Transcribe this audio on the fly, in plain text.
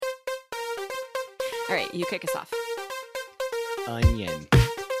All right, you kick us off. Onion.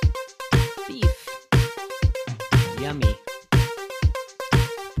 Beef. Yummy.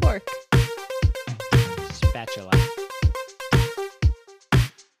 Pork. Spatula.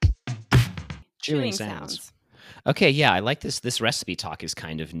 Chewing sounds. Okay, yeah, I like this. This recipe talk is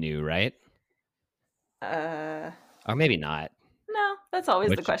kind of new, right? Or maybe not. No, that's always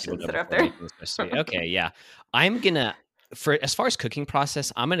What the should questions people that know are up before there. making this recipe? Okay, yeah. I'm gonna for as far as cooking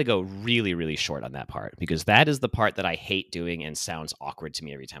process, I'm gonna go really, really short on that part because that is the part that I hate doing and sounds awkward to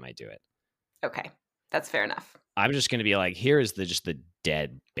me every time I do it. Okay, that's fair enough. I'm just gonna be like, here is just the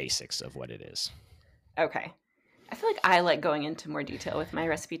dead basics of what it is. Okay. I feel like I like going into more detail with my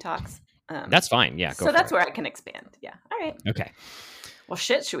recipe talks. That's fine. Yeah, go so for that's it. where I can expand. Yeah. All right. Okay. Well,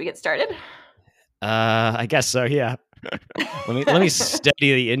 shit. Should we get started? I guess so. Yeah. let me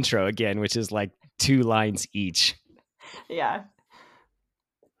study the intro again, which is like 2 lines each. Yeah.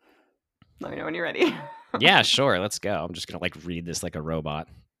 Let me know when you're ready. Yeah, sure. Let's go. I'm just gonna like read this like a robot.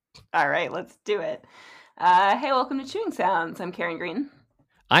 All right, let's do it. Hey, welcome to Chewing Sounds. I'm Karen Green.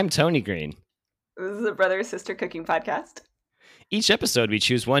 I'm Tony Green. This is a brother-sister cooking podcast. Each episode, we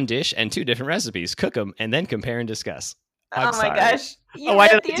choose one dish and 2 different recipes, cook them, and then compare and discuss. I'm oh my sorry. gosh. Why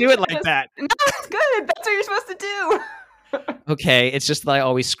did I do it like that? No, it's good. That's what you're supposed to do. Okay, it's just that I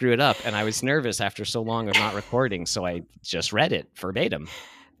always screw it up, and I was nervous after so long of not recording, so I just read it verbatim.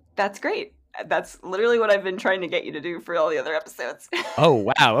 That's great. That's literally what I've been trying to get you to do for all the other episodes. Oh,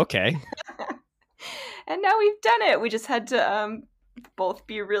 wow. Okay. And now we've done it. We just had to both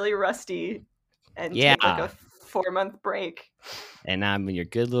be really rusty and take like a 4-month break. And I'm your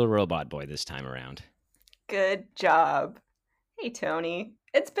good little robot boy this time around. Good job. Hey, Tony.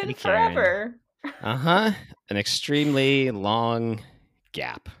 It's been Hey, Karen. forever. Uh-huh. An extremely long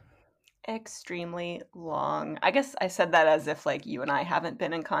gap. Extremely long. I guess I said that as if like you and I haven't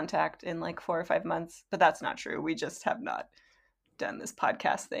been in contact in like 4 or 5 months, but that's not true. We just have not done this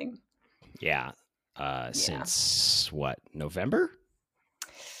podcast thing. Yeah. Since what? November?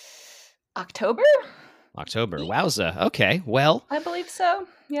 October? October. Wowza. Okay. Well, I believe so.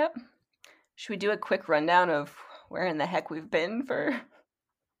 Yep. Should we do a quick rundown of where in the heck we've been for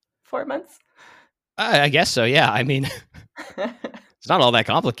 4 months? I guess so. Yeah. I mean, it's not all that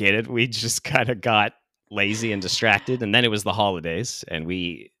complicated. We just kind of got lazy and distracted, and then it was the holidays, and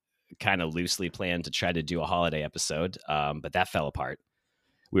we kind of loosely planned to try to do a holiday episode, but that fell apart.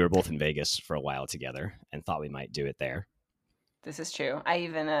 We were both in Vegas for a while together and thought we might do it there. This is true. I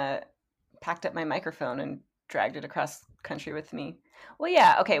even packed up my microphone and dragged it across country with me. Well,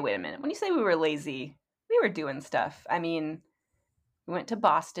 yeah. Okay, wait a minute. When you say we were lazy, we were doing stuff. I mean, we went to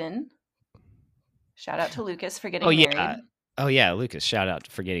Boston. Shout out to Lucas for getting married. Oh, yeah, Lucas, shout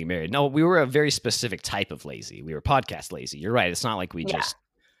out for getting married. No, we were a very specific type of lazy. We were podcast lazy. You're right. It's not like we just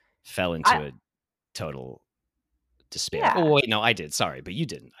fell into a total despair. Yeah. Oh, wait, no, I did. Sorry, but you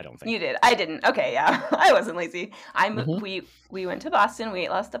didn't, I don't think. You did. I didn't. Okay, yeah. I wasn't lazy. We went to Boston. We ate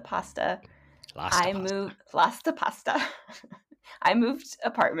lots of pasta. I moved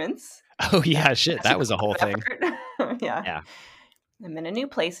apartments. Oh, yeah, shit. That was a whole thing. Yeah. I'm in a new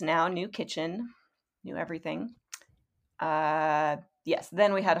place now, new kitchen, new everything. Yes.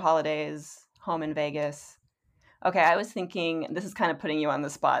 Then we had holidays, home in Vegas. Okay, I was thinking, this is kind of putting you on the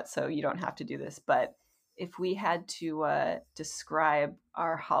spot, so you don't have to do this, but if we had to describe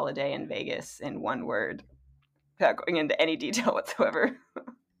our holiday in Vegas in one word, without going into any detail whatsoever,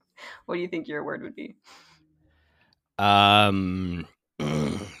 what do you think your word would be? Wow,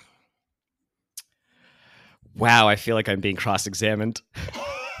 I feel like I'm being cross-examined.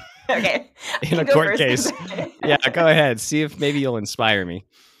 Okay. In a court case. Yeah, go ahead. See if maybe you'll inspire me.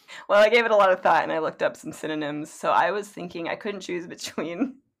 Well, I gave it a lot of thought and I looked up some synonyms. So I was thinking I couldn't choose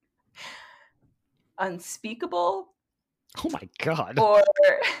between unspeakable. Oh my God. Or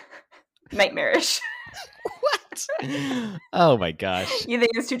nightmarish. What? Oh my gosh. You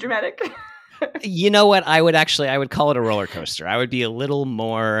think it's too dramatic? You know what? I would call it a roller coaster. I would be a little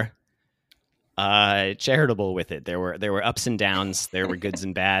more charitable with it. There were ups and downs. There were goods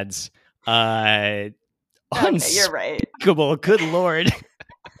and bads. Okay, you're right. Unspeakable. Good Lord.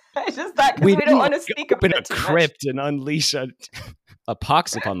 I just thought because we don't want to speak about it too much. Open a crypt and unleash a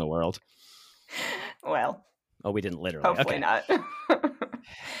pox upon the world. Well. Oh, we didn't literally. Hopefully not.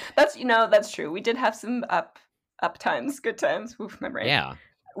 That's true. We did have some up times, good times. Oof, my brain. Yeah.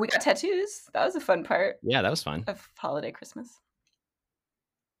 We got tattoos. That was a fun part. Yeah, that was fun. Of holiday Christmas.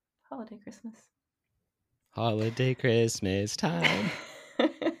 Holiday Christmas. Holiday Christmas time.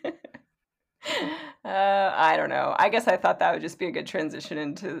 I don't know. I guess I thought that would just be a good transition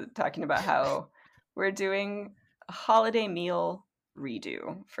into talking about how we're doing a holiday meal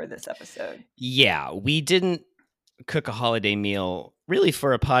redo for this episode. Yeah, we didn't cook a holiday meal really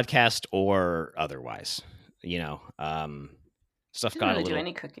for a podcast or otherwise. Stuff Didn't got really a do little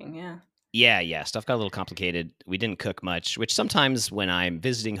any cooking, yeah. yeah, stuff got a little complicated. We didn't cook much, which sometimes when I'm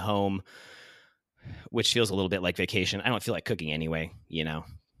visiting home, which feels a little bit like vacation, I don't feel like cooking anyway, Yeah.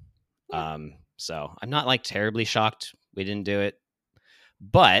 So I'm not like terribly shocked we didn't do it.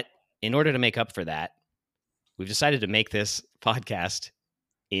 But in order to make up for that, we've decided to make this podcast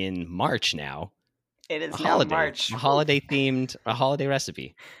in March now. It is now March. A holiday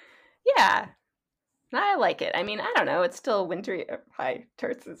recipe. Yeah. I like it. I mean, I don't know. It's still wintry. Hi,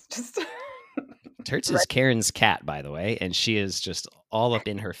 Turts is just... Turts is Karen's cat, by the way, and she is just all up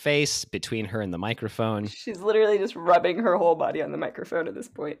in her face between her and the microphone. She's literally just rubbing her whole body on the microphone at this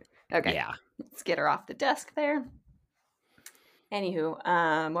point. Okay. Yeah. Let's get her off the desk there. Anywho,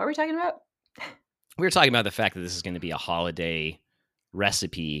 what were we talking about? We were talking about the fact that this is going to be a holiday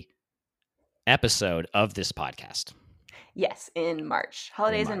recipe episode of this podcast. Yes, in March.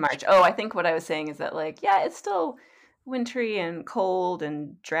 Holidays in March. Oh, I think what I was saying is that, like, yeah, it's still wintry and cold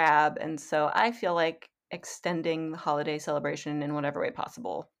and drab, and so I feel like extending the holiday celebration in whatever way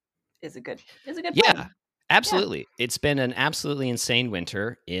possible is a good plan. Yeah, absolutely. Yeah. It's been an absolutely insane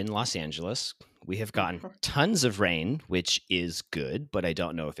winter in Los Angeles. We have gotten tons of rain, which is good, but I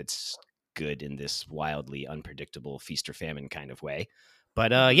don't know if it's good in this wildly unpredictable feast or famine kind of way.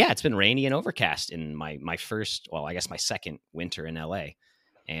 But yeah, it's been rainy and overcast in my second winter in LA.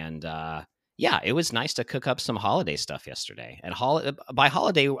 And yeah, it was nice to cook up some holiday stuff yesterday. And by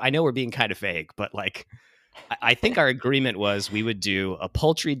holiday, I know we're being kind of vague, but like I think our agreement was we would do a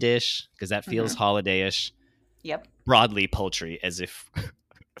poultry dish because that feels holiday-ish. Yep. Broadly poultry, as if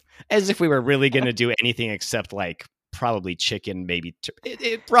we were really going to do anything except like probably chicken, maybe.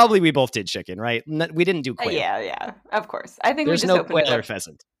 Probably we both did chicken, right? We didn't do quail. Yeah, of course. I think there's we just no quail or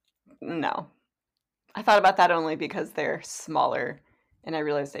pheasant. No. I thought about that only because they're smaller, and I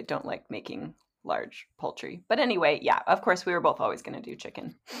realized I don't like making large poultry. But anyway, yeah, of course, we were both always going to do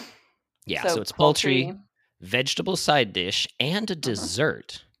chicken. Yeah, so it's poultry, vegetable side dish, and a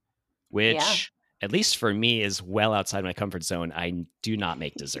dessert, which, at least for me, is well outside my comfort zone. I do not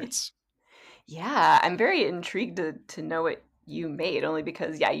make desserts. Yeah, I'm very intrigued to know what you made, only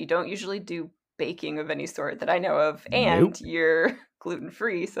because, yeah, you don't usually do baking of any sort that I know of, and you're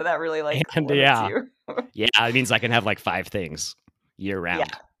gluten-free, so that really, like, limits you. Yeah, it means I can have, like, 5 things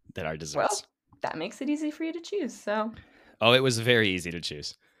year-round that are desserts. Well, that makes it easy for you to choose, so... Oh, it was very easy to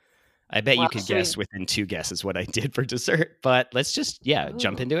choose. I bet you could guess within 2 guesses what I did for dessert, but let's just,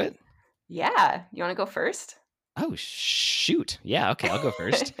 jump into it. Yeah. You want to go first? Oh, shoot. Yeah, okay, I'll go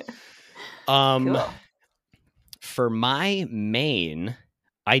first. Cool. For my main,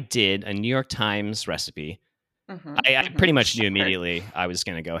 I did a New York Times recipe. I pretty much knew immediately I was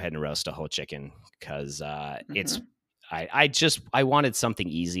going to go ahead and roast a whole chicken because I wanted something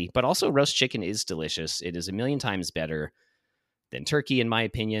easy, but also roast chicken is delicious. It is a million times better than turkey, in my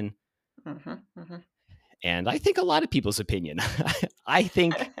opinion. And I think a lot of people's opinion. I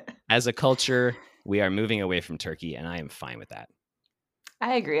think as a culture, we are moving away from turkey, and I am fine with that.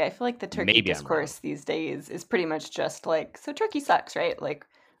 I agree. I feel like the turkey discourse these days is pretty much just like, so turkey sucks, right? Like,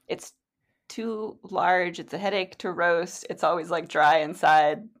 it's too large. It's a headache to roast. It's always like dry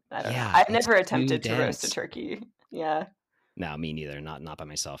inside. I don't know. I've never attempted to roast a turkey. Yeah. No, me neither. Not by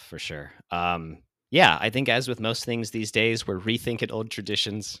myself, for sure. Yeah, I think as with most things these days, we're rethinking old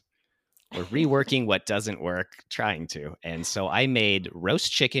traditions. We're reworking what doesn't work, trying to. And so I made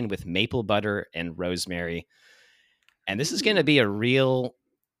roast chicken with maple butter and rosemary. And this is going to be a real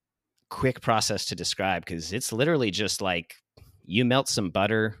quick process to describe because it's literally just like you melt some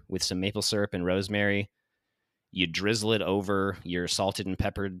butter with some maple syrup and rosemary. You drizzle it over your salted and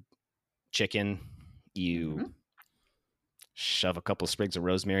peppered chicken. You shove a couple sprigs of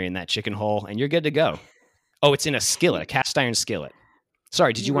rosemary in that chicken hole, and you're good to go. Oh, it's in a skillet, a cast iron skillet.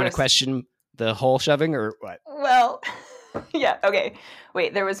 Sorry, did you want to question the whole shoving or what? Well... Yeah, okay.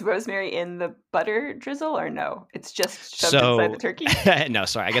 Wait, there was rosemary in the butter drizzle or no? It's just shoved inside the turkey? No,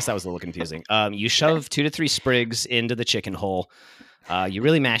 sorry. I guess that was a little confusing. You shove 2 to 3 sprigs into the chicken hole. You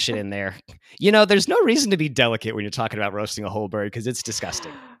really mash it in there. You know, there's no reason to be delicate when you're talking about roasting a whole bird because it's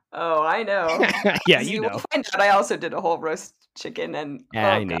disgusting. Oh, I know. Yeah, you know. Will find out I also did a whole roast chicken and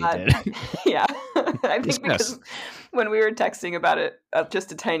I know God. you did. Yeah. I think because when we were texting about it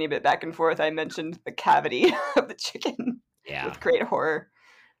just a tiny bit back and forth, I mentioned the cavity of the chicken with great horror.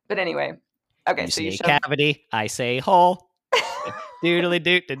 But anyway, okay. You say cavity, I say hole. Doodly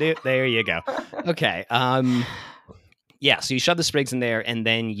doot. There you go. Okay. Yeah, so you shove the sprigs in there and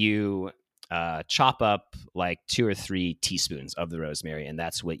then you chop up like 2 or 3 teaspoons of the rosemary, and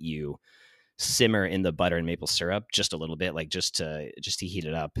that's what you simmer in the butter and maple syrup just a little bit, like just to heat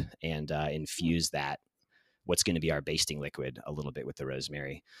it up and infuse that what's going to be our basting liquid a little bit with the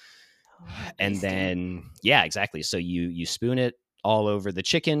rosemary. Oh, And basting. then yeah, exactly. So you spoon it all over the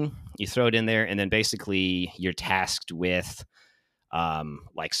chicken, you throw it in there, and then basically you're tasked with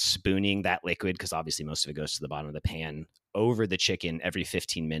like spooning that liquid, because obviously most of it goes to the bottom of the pan, over the chicken every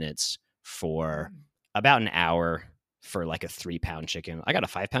 15 minutes for about an hour for like a 3-pound chicken. I got a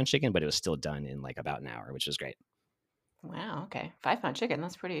 5-pound chicken, but it was still done in like about an hour, which was great. Wow. Okay. 5-pound chicken.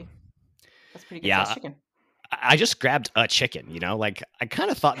 That's pretty good Yeah, sized chicken. I just grabbed a chicken, like I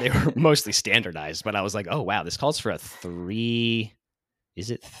kind of thought they were mostly standardized, but I was like, oh, wow, this calls for a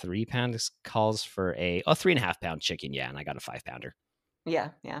 3-pound? This calls for a 3.5-pound chicken. Yeah. And I got a 5-pounder. Yeah.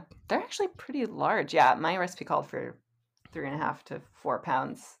 Yeah. They're actually pretty large. Yeah. My recipe called for 3.5 to 4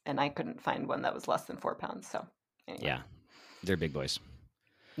 pounds, and I couldn't find one that was less than 4 pounds. So anyway. Yeah. They're big boys.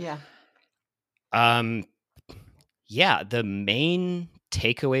 Yeah. Yeah, the main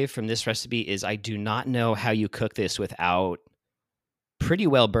takeaway from this recipe is I do not know how you cook this without pretty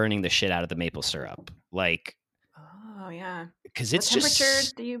well burning the shit out of the maple syrup. Like, oh yeah, because what it's temperature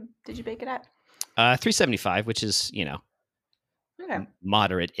just did you bake it at? 375, which is Okay.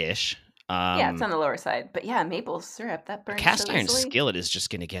 moderate-ish. Yeah, it's on the lower side, but yeah, maple syrup that burns Cast so iron easily. skillet is just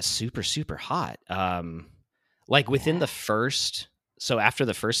going to get super, super hot. Like within the first, so after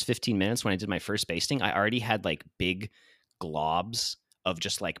the first 15 minutes when I did my first basting, I already had like big globs of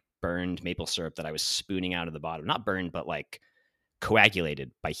just like burned maple syrup that I was spooning out of the bottom. Not burned, but like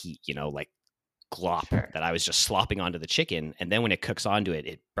coagulated by heat, like glop that I was just slopping onto the chicken. And then when it cooks onto it,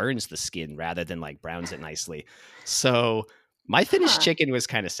 it burns the skin rather than like browns it nicely. So my finished chicken was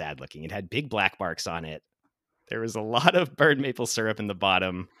kind of sad looking. It had big black marks on it. There was a lot of burned maple syrup in the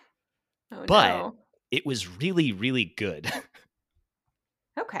bottom, but it was really, really good.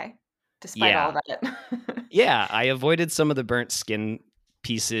 Okay. Despite all that. Yeah, I avoided some of the burnt skin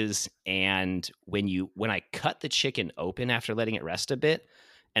pieces, and when I cut the chicken open after letting it rest a bit,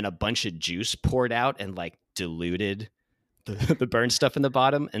 and a bunch of juice poured out and like diluted the burnt stuff in the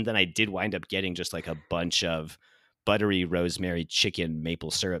bottom, and then I did wind up getting just like a bunch of buttery rosemary chicken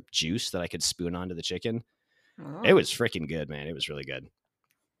maple syrup juice that I could spoon onto the chicken. Oh. It was freaking good, man. It was really good.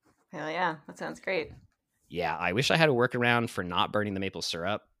 Hell yeah, that sounds great. Yeah, I wish I had a workaround for not burning the maple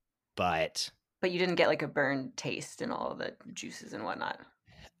syrup, but you didn't get like a burned taste and all the juices and whatnot.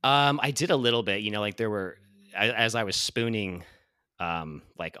 I did a little bit, like there were, as I was spooning, as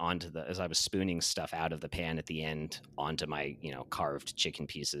I was spooning stuff out of the pan at the end onto my, carved chicken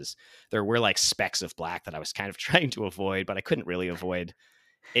pieces, there were like specks of black that I was kind of trying to avoid, but I couldn't really avoid.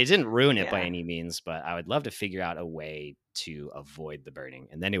 It didn't ruin it by any means, but I would love to figure out a way to avoid the burning,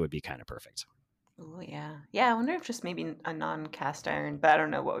 and then it would be kind of perfect. Oh yeah. Yeah, I wonder if just maybe a non-cast iron, but I don't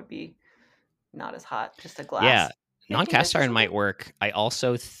know what would be not as hot, just a glass. Yeah, non-cast iron might work. I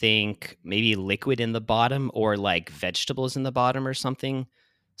also think maybe liquid in the bottom or like vegetables in the bottom or something,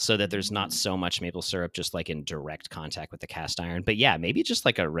 so that there's not so much maple syrup just like in direct contact with the cast iron. But yeah, maybe just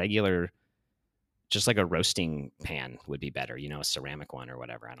like a regular, just like a roasting pan would be better, a ceramic one or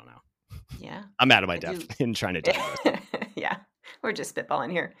whatever. I don't know. Yeah. I'm out of my depth in trying to do it. Yeah. We're just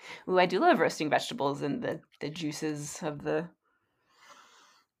spitballing here. Ooh, I do love roasting vegetables and the juices of the,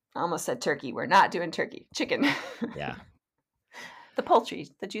 I almost said turkey. We're not doing turkey. Chicken. Yeah. The poultry.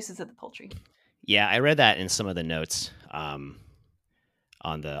 The juices of the poultry. Yeah, I read that in some of the notes on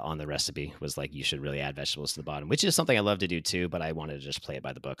the recipe, was like you should really add vegetables to the bottom, which is something I love to do too, but I wanted to just play it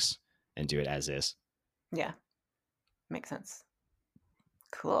by the books and do it as is. Yeah. Makes sense.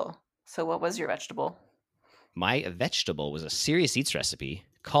 Cool. So what was your vegetable? My vegetable was a Serious Eats recipe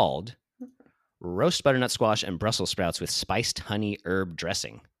called roast butternut squash and Brussels sprouts with spiced honey herb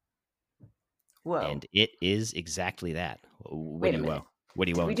dressing. Whoa. And it is exactly that. Wait a minute. What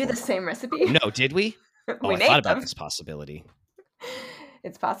do you Did we do the same recipe? No, did we? We I thought about this possibility.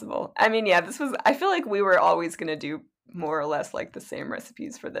 It's possible. I mean, yeah, I feel like we were always going to do more or less like the same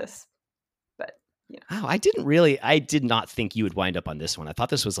recipes for this. But yeah. Oh, I did not think you would wind up on this one. I thought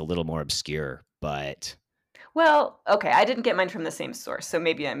this was a little more obscure, but. Well, okay, I didn't get mine from the same source, so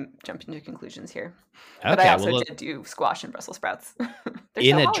maybe I'm jumping to conclusions here. Okay, but I also did do squash and Brussels sprouts.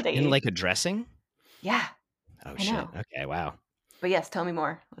 in like a dressing? Yeah. Oh, shit. Okay, wow. But yes, tell me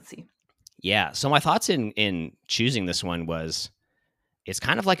more. Let's see. Yeah, so my thoughts in choosing this one was, it's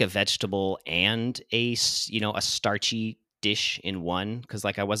kind of like a vegetable and a starchy dish in one, because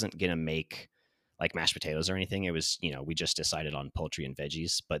like I wasn't going to make like mashed potatoes or anything. It was, we just decided on poultry and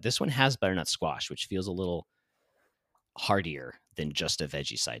veggies, but this one has butternut squash, which feels a little heartier than just a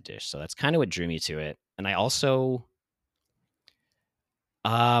veggie side dish. So that's kind of what drew me to it. And I also,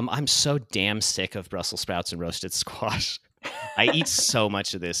 I'm so damn sick of Brussels sprouts and roasted squash. I eat so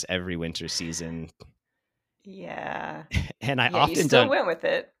much of this every winter season. Yeah. And I Yeah, you often still don't. went with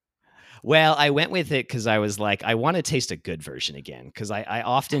it. Well, I went with it because I was like, I want to taste a good version again. Because I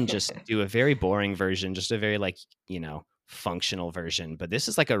often just do a very boring version, just a very like, functional version. But this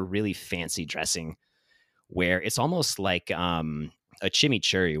is like a really fancy dressing where it's almost like a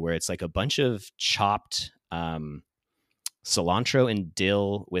chimichurri, where it's like a bunch of chopped cilantro and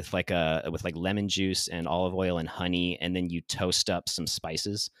dill with like lemon juice and olive oil and honey, and then you toast up some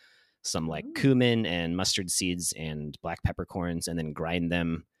spices, some like Ooh. cumin and mustard seeds and black peppercorns, and then grind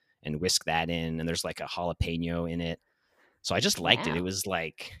them and whisk that in. And there's like a jalapeno in it. So I just liked it. It Wow. was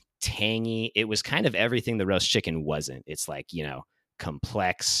like tangy. It was kind of everything the roast chicken wasn't. It's like,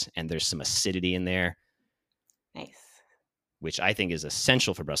 complex, and there's some acidity in there, Nice. which I think is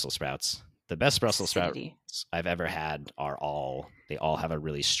essential for Brussels sprouts. The best Brussels Acidity. sprouts I've ever had they all have a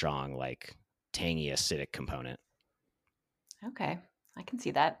really strong, like tangy, acidic component. Okay. I can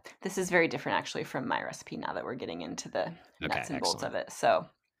see that. This is very different actually from my recipe now that we're getting into the nuts and bolts of it. So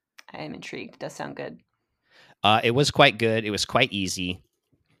I am intrigued. It does sound good. It was quite good. It was quite easy.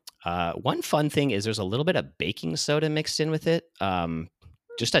 One fun thing is there's a little bit of baking soda mixed in with it.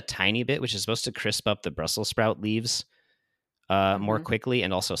 Just a tiny bit, which is supposed to crisp up the Brussels sprout leaves more quickly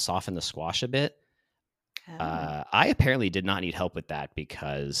and also soften the squash a bit. Oh. I apparently did not need help with that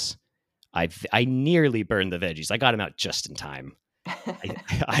because I nearly burned the veggies. I got them out just in time.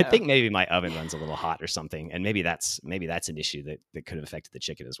 I think maybe my oven runs a little hot or something, and maybe that's an issue that could have affected the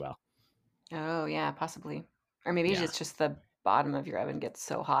chicken as well. Oh yeah, possibly. Or maybe Yeah. it's just the bottom of your oven gets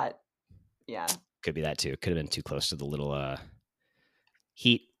so hot. Yeah. Could be that too. Could have been too close to the little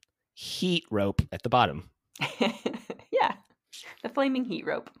heat rope at the bottom. Yeah. The flaming heat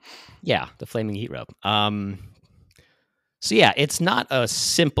rope. Yeah, the flaming heat rope. So yeah, it's not a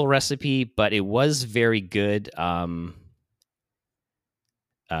simple recipe, but it was very good.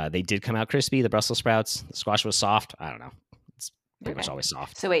 They did come out crispy, the Brussels sprouts. The squash was soft. I don't know. It's pretty much always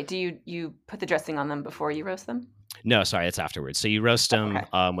soft. So wait, do you put the dressing on them before you roast them? No, sorry, it's afterwards. So you roast them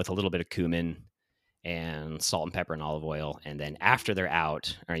Okay. with a little bit of cumin and salt and pepper and olive oil, and then after they're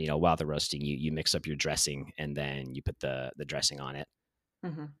out, or while they're roasting, you mix up your dressing, and then you put the dressing on it.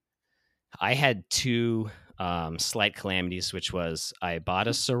 Mm-hmm. I had two slight calamities, which was I bought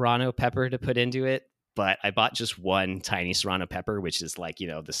a serrano pepper to put into it, but I bought just one tiny serrano pepper, which is like,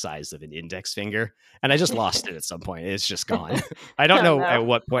 the size of an index finger. And I just lost it at some point. It's just gone. I don't know at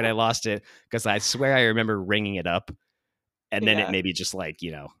what point I lost it, because I swear I remember ringing it up. And then it maybe just like,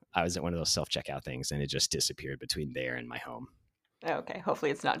 I was at one of those self-checkout things and it just disappeared between there and my home. Okay. Hopefully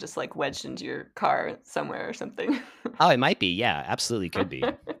it's not just like wedged into your car somewhere or something. Oh, it might be. Yeah, absolutely could be.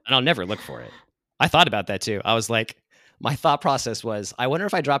 And I'll never look for it. I thought about that too. I was like, my thought process was, I wonder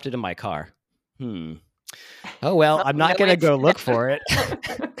if I dropped it in my car. Oh, well, I'm not going to go look for it.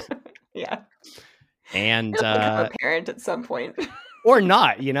 Yeah. And become a parent at some point. Or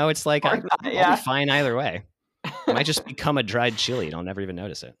not, it's like, I'll be fine either way. It might just become a dried chili and I'll never even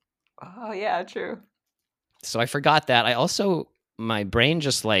notice it. Oh, yeah, true. So I forgot that. I also, my brain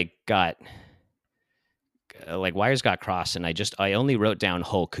just like got, like wires got crossed, and I only wrote down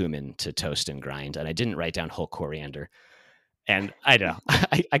whole cumin to toast and grind, and I didn't write down whole coriander. And I don't know,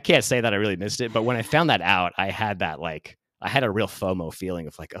 I can't say that I really missed it, but when I found that out, I had a real FOMO feeling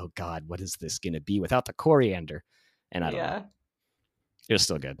of like, oh God, what is this going to be without the coriander? And I don't know. It was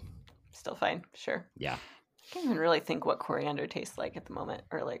still good. Still fine. Sure. Yeah. I can't even really think what coriander tastes like at the moment,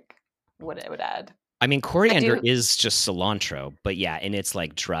 or like what it would add. I mean, coriander is just cilantro, but yeah, in its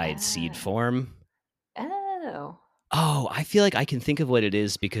like dried seed form. Oh, I feel like I can think of what it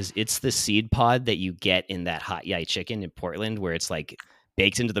is, because it's the seed pod that you get in that Hot Yai chicken in Portland, where it's like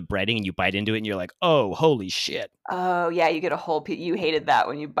baked into the breading and you bite into it and you're like, oh, holy shit. Oh, yeah, you get a whole piece. You hated that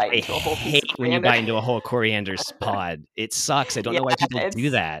when you bite into a whole piece of coriander. When you bite into a whole coriander pod. It sucks. I don't know why people do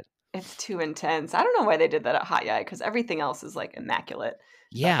that. It's too intense. I don't know why they did that at Hot Yai, because everything else is like immaculate.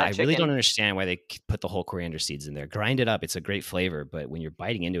 Yeah, I really don't understand why they put the whole coriander seeds in there. Grind it up. It's a great flavor, but when you're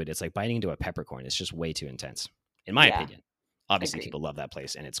biting into it, it's like biting into a peppercorn. It's just way too intense, in my opinion. Obviously, people love that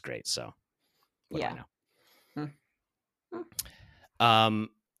place, and it's great. So, what do I know?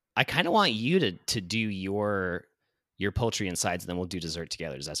 I kind of want you to do your poultry and sides, and then we'll do dessert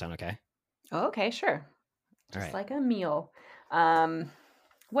together. Does that sound okay? Okay, sure. Just like a meal.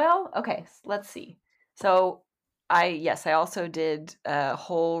 Well, okay, let's see. So I also did a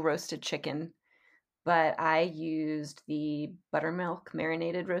whole roasted chicken, but I used the buttermilk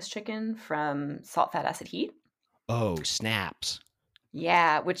marinated roast chicken from Salt, Fat, Acid, Heat. Oh, snaps.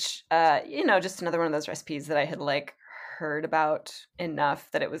 Yeah, which just another one of those recipes that I had like heard about enough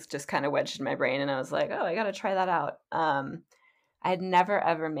that it was just kind of wedged in my brain, and I was like, oh, I got to try that out. I had never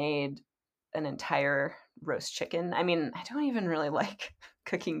ever made an entire roast chicken. I mean, I don't even really like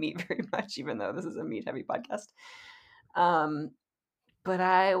cooking meat very much, even though this is a meat heavy podcast. Um, but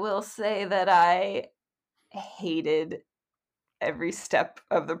I will say that I hated every step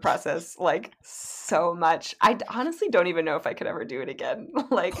of the process like so much. Honestly don't even know if I could ever do it again.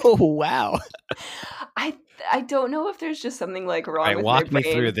 Like Oh, wow. I I don't know if there's just something like All wrong right, with my walk me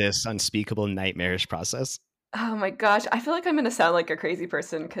through brain. this unspeakable nightmarish process. Oh my gosh, I feel like I'm going to sound like a crazy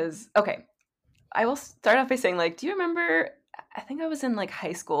person cuz okay, I will start off by saying like do you remember I think I was in like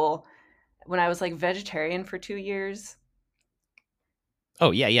high school when I was like vegetarian for 2 years.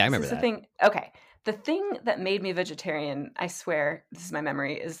 Oh, yeah, I Is remember this a that. thing? Okay. The thing that made me vegetarian, I swear, this is my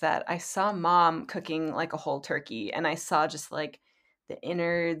memory, is that I saw mom cooking like a whole turkey and I saw just like the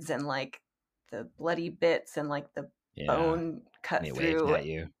innards and like the bloody bits and like the Yeah, bone and cut he waved through. at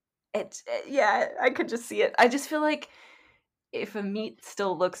you. Yeah, I could just see it. I just feel like if a meat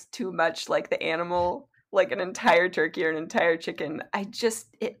still looks too much like the animal, like an entire turkey or an entire chicken,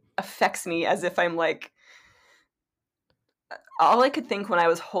 it affects me as if I'm like all I could think when I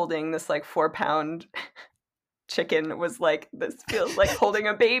was holding this like 4 pound chicken was like, this feels like holding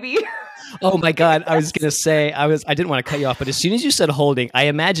a baby. Oh my Like, god, I was gonna say I didn't want to cut you off, but as soon as you said holding, I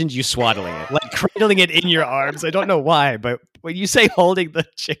imagined you swaddling it, like cradling it in your arms. I don't know why, but when you say holding the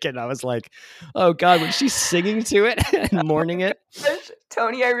chicken, I was like, oh god, was she singing to it and mourning it? gosh,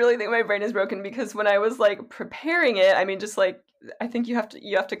 Tony, I really think my brain is broken because when I was like preparing it, I mean, just like I think you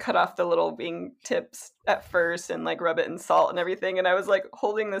have to cut off the little wing tips at first and like rub it in salt and everything. And I was like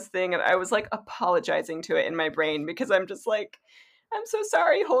holding this thing and I was like apologizing to it in my brain because I'm just like, I'm so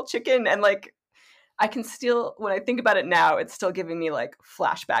sorry, whole chicken. And like I can still, when I think about it now, it's still giving me like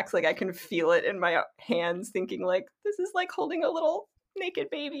flashbacks. Like I can feel it in my hands, thinking like this is like holding a little naked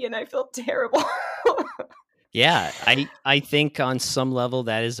baby, and I feel terrible. Yeah, I think on some level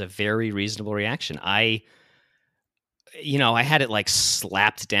that is a very reasonable reaction. I had it like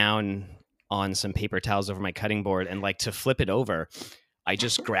slapped down on some paper towels over my cutting board, and like to flip it over, I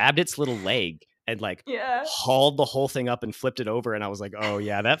just grabbed its little leg and like Yeah, hauled the whole thing up and flipped it over, and I was like, oh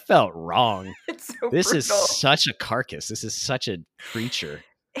yeah, that felt wrong. it's so This is brutal. such a carcass. This is such a creature.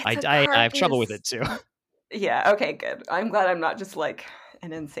 It's I, a I have trouble with carcass. it too. Yeah, okay, good. I'm glad I'm not just like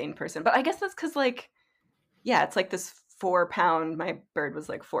an insane person. But I guess that's because like, yeah, it's like this 4 pound. My bird was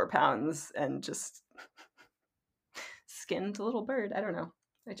like 4 pounds and just skinned a little bird. I don't know.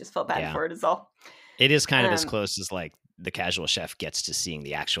 I just felt bad Yeah, for it, is all. it is kind of as Um, close as like the casual chef gets to seeing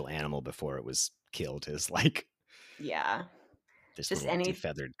the actual animal before it was killed, is like yeah, this just little any,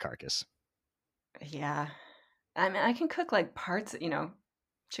 defeathered carcass. yeah. I mean, I can cook like parts,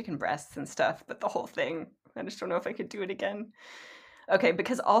 chicken breasts and stuff, but the whole thing, I just don't know if I could do it again. Okay,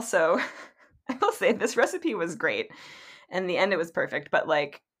 because also, I will say this recipe was great. In the end, it was perfect, but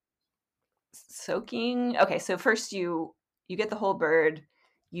like soaking. Okay, so first you get the whole bird,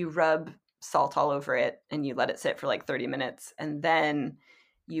 you rub salt all over it, and you let it sit for like 30 minutes, and then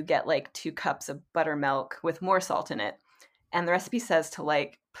you get like 2 cups of buttermilk with more salt in it. And the recipe says to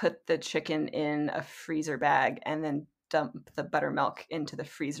like put the chicken in a freezer bag and then dump the buttermilk into the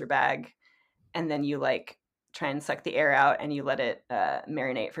freezer bag, and then you like try and suck the air out and you let it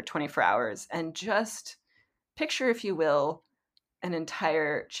marinate for 24 hours. And just picture, if you will, an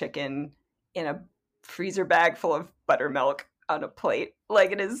entire chicken in a freezer bag full of buttermilk on a plate.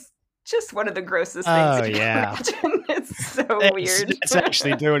 Like, it is just one of the grossest things Oh that you can yeah, imagine. It's so it's, weird. it's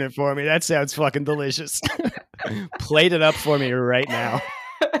actually doing it for me. That sounds fucking delicious. Plate it up for me right now.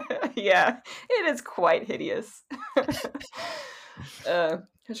 Yeah, it is quite hideous.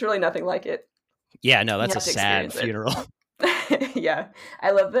 There's really nothing like it. Yeah, no, You that's a have to sad experience it. funeral. Yeah,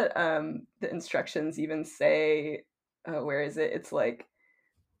 I love that. The instructions even say, where is it? It's like,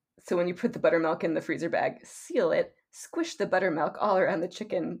 so when you put the buttermilk in the freezer bag, seal it, squish the buttermilk all around the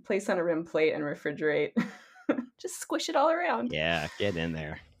chicken, place on a rim plate, and refrigerate. Just squish it all around. Yeah, get in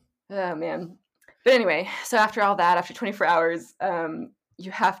there. Oh man. But anyway, so after all that, after 24 hours, you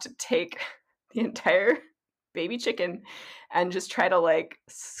have to take the entire baby chicken and just try to like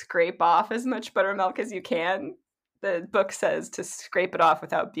scrape off as much buttermilk as you can. The book says to scrape it off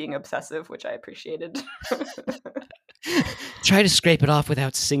without being obsessive, which I appreciated. Try to scrape it off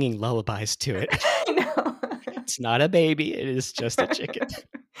without singing lullabies to it. I know. It's not a baby, it is just a chicken.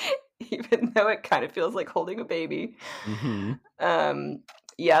 Even though it kind of feels like holding a baby. Mm-hmm.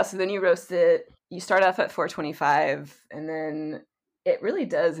 Yeah, so then you roast it. You start off at 425, and then It really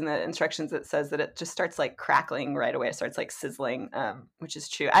does. In the instructions, it says that it just starts like crackling right away. It starts like sizzling, which is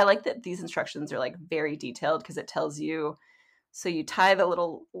true. I like that these instructions are like very detailed because it tells you. So you tie the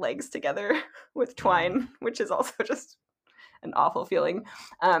little legs together with Mm. twine, which is also just an awful feeling.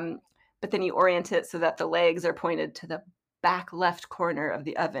 But then you orient it so that the legs are pointed to the back left corner of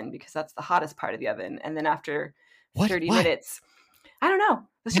the oven because that's the hottest part of the oven. And then after What? 30 What? minutes, I don't know.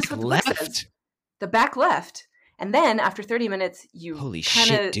 That's just Back what the book says. left? The back left. And then after 30 minutes, you Holy kind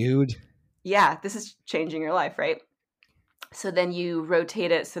shit, of, dude. yeah, this is changing your life, right? So then you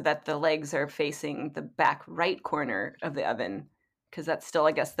rotate it so that the legs are facing the back right corner of the oven because that's still,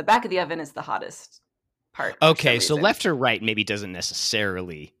 I guess, the back of the oven is the hottest part for some Okay, so reason. left or right maybe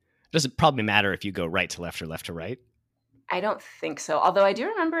doesn't probably matter if you go right to left or left to right. I don't think so. Although I do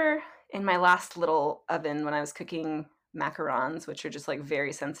remember in my last little oven when I was cooking macarons, which are just like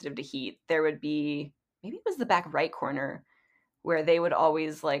very sensitive to heat, there would be maybe it was the back right corner where they would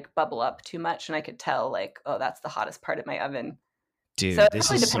always like bubble up too much and I could tell like, oh, that's the hottest part of my oven. So Dude, it this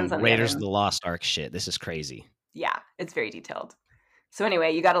probably is depends some on the Raiders of oven. the Lost Ark shit. This is crazy. Yeah, it's very detailed. So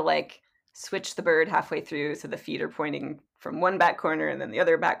anyway, you got to like switch the bird halfway through so the feet are pointing from one back corner and then the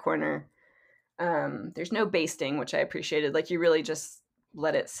other back corner. There's no basting, which I appreciated. Like you really just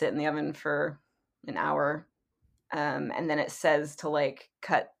let it sit in the oven for an hour. And then it says to like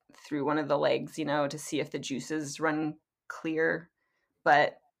cut through one of the legs, to see if the juices run clear.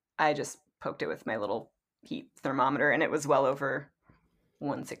 But I just poked it with my little heat thermometer and it was well over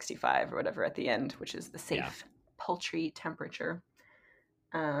 165 or whatever at the end, which is the safe Yeah. poultry temperature.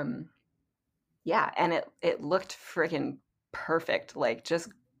 Um, yeah, and it looked freaking perfect, like just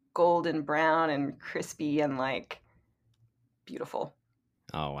golden brown and crispy and like beautiful.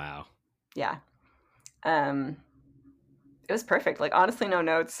 Oh wow. Yeah. Um, it was perfect. Like honestly, no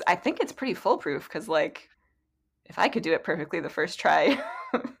notes. I think it's pretty foolproof because like if I could do it perfectly the first try,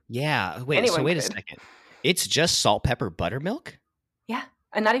 Yeah. So anyone wait a could. second. It's just salt, pepper, buttermilk? Yeah,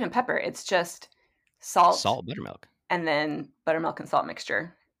 and not even pepper. It's just salt Salt, buttermilk. and then buttermilk and salt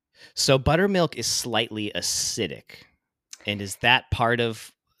mixture. So buttermilk is slightly acidic. And is that part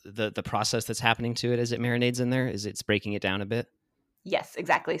of the process that's happening to it as it marinades in there? Is it's breaking it down a bit? Yes,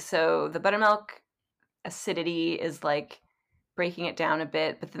 exactly. So the buttermilk acidity is like breaking it down a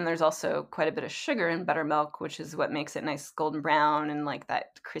bit, but then there's also quite a bit of sugar in buttermilk, which is what makes it nice golden brown and like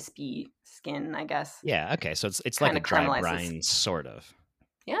that crispy skin, I guess. Yeah, okay. So it's like Kind a of dry caramelizes. brine sort of.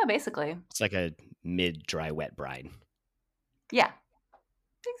 Yeah, basically. It's like a mid dry wet brine. Yeah,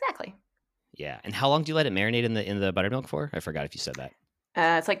 exactly. Yeah. And how long do you let it marinate in the buttermilk for? I forgot if you said that.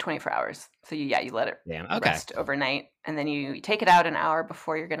 It's like 24 hours. So you let it Damn. Okay. rest overnight and then you take it out an hour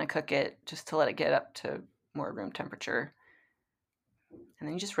before you're going to cook it just to let it get up to more room temperature. And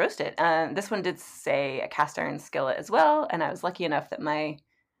then you just roast it. This one did say a cast iron skillet as well. And I was lucky enough that my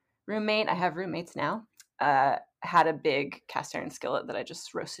roommate, I have roommates now, had a big cast iron skillet that I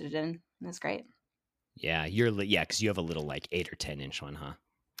just roasted it in. And it was great. Yeah, because you have a little like 8 or 10 inch one, huh?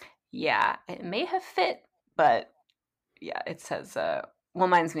 Yeah, it may have fit, but yeah, it says, well,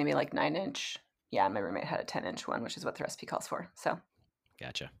 mine's maybe like 9 inch. Yeah, my roommate had a 10-inch one, which is what the recipe calls for. So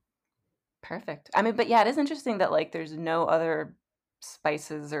Gotcha. perfect. I mean, but yeah, it is interesting that like there's no other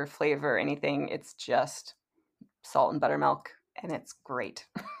spices or flavor or anything. It's just salt and buttermilk, and it's great.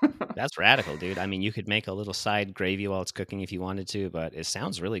 That's radical, dude. I mean, you could make a little side gravy while it's cooking if you wanted to, but it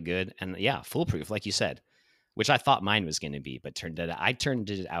sounds really good. And yeah, foolproof, like you said, which I thought mine was going to be, but I turned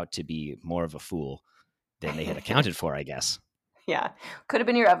it out to be more of a fool than they had accounted for, I guess. Yeah, could have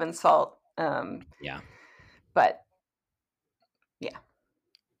been your oven's fault. Yeah. But yeah,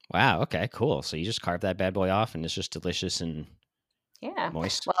 Wow. Okay. Cool. So you just carve that bad boy off, and it's just delicious and yeah.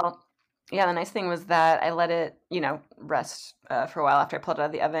 moist. Well, yeah, the nice thing was that I let it, rest for a while after I pulled it out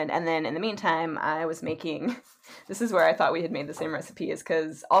of the oven. And then in the meantime, I was making this is where I thought we had made the same recipe, is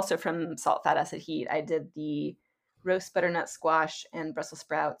because also from Salt, Fat, Acid, Heat, I did the roast butternut squash and Brussels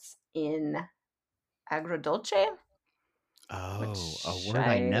sprouts in agrodolce. Oh, a Which word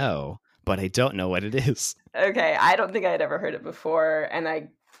I know, but I don't know what it is. okay, I don't think I had ever heard it before. And I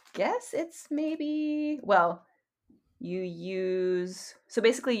guess it's maybe, well, so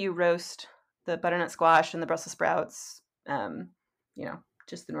basically you roast the butternut squash and the Brussels sprouts, you know,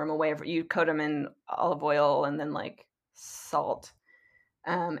 just the normal way of, you coat them in olive oil and then like salt.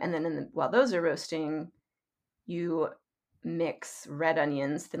 And then while those are roasting, you mix red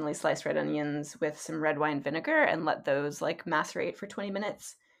onions, thinly sliced red onions, with some red wine vinegar and let those like macerate for 20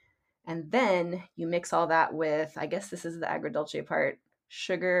 minutes. And then you mix all that with, I guess this is the agrodolce part,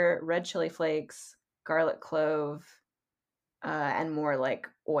 sugar, red chili flakes, garlic clove, and more like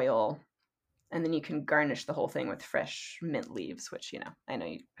oil. and then you can garnish the whole thing with fresh mint leaves, which, I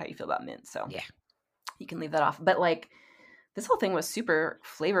know how you feel about mint, so Yeah. you can leave that off. But like this whole thing was super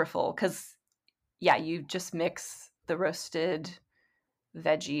flavorful because, yeah, you just mix the roasted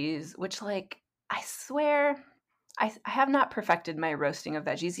veggies, which, like, I swear I have not perfected my roasting of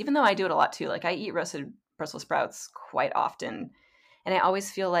veggies, even though I do it a lot too. Like, I eat roasted Brussels sprouts quite often, and I always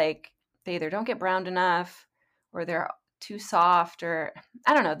feel like they either don't get browned enough or they're too soft, or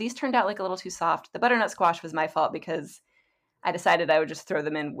I don't know. These turned out like a little too soft. The butternut squash was my fault because I decided I would just throw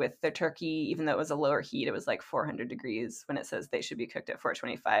them in with the turkey, even though it was a lower heat. It was like 400 degrees when it says they should be cooked at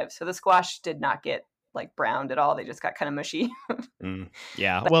 425. So the squash did not get like browned at all. They just got kind of mushy.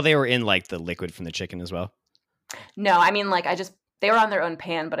 Yeah. But Well, they were in like the liquid from the chicken as well. no, I mean, like, they were on their own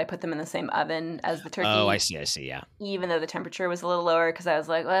pan, but I put them in the same oven as the turkey. Oh, I see. Yeah. Even though the temperature was a little lower, because I was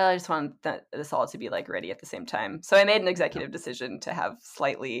like, well, I just want this all to be like ready at the same time. So I made an executive decision to have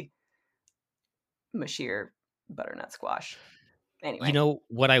slightly mushier butternut squash. Anyway, You know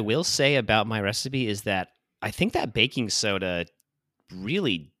what I will say about my recipe is that I think that baking soda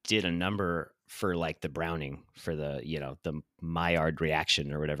really did a number for like the browning, for the the Maillard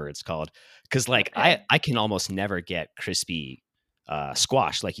reaction or whatever it's called. Because like okay. I can almost never get crispy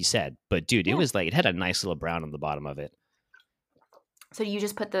squash like you said, but dude, it was like it had a nice little brown on the bottom of it. So you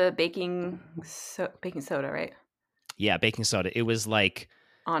just put the baking soda, right? Yeah, baking soda. It was like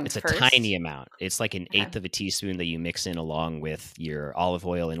On it's a first. tiny amount. It's like an Okay. eighth of a teaspoon that you mix in along with your olive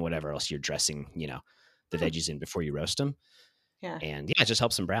oil and whatever else you're dressing, the veggies in before you roast them. Yeah. And yeah, it just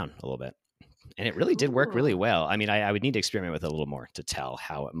helps them brown a little bit. And it really did work really Ooh. well. I mean, I would need to experiment with it a little more to tell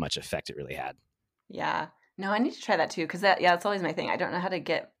how much effect it really had. Yeah. No, I need to try that too, because that's always my thing. I don't know how to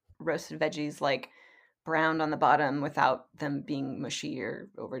get roasted veggies like browned on the bottom without them being mushy or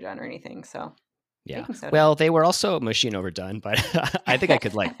overdone or anything. So Yeah. baking soda. Well, they were also mushy and overdone, but I think I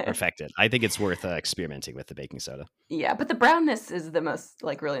could like perfect it. I think it's worth experimenting with the baking soda. Yeah, but the brownness is the most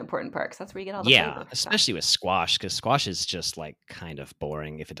like really important part because that's where you get all the Yeah, flavor. especially with squash, because squash is just like kind of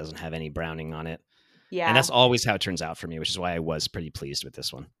boring if it doesn't have any browning on it. Yeah. And that's always how it turns out for me, which is why I was pretty pleased with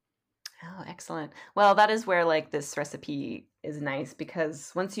this one. Oh, excellent. Well, that is where like this recipe is nice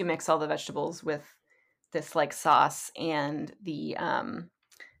because once you mix all the vegetables with this like sauce and the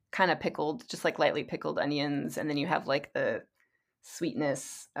kind of pickled, just like lightly pickled onions, and then you have like the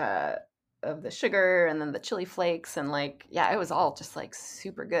sweetness of the sugar and then the chili flakes, and like, yeah, it was all just like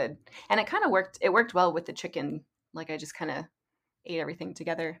super good. And it kind of worked. It worked well with the chicken. Like I just kind of ate everything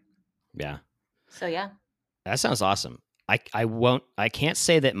together. Yeah. So yeah. That sounds awesome. I can't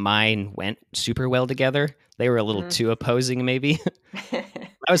say that mine went super well together. They were a little too opposing, maybe.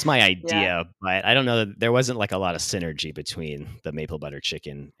 That was my idea, Yeah. but I don't know that there wasn't like a lot of synergy between the maple butter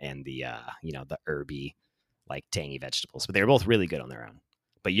chicken and the the herby, like tangy vegetables. But they were both really good on their own.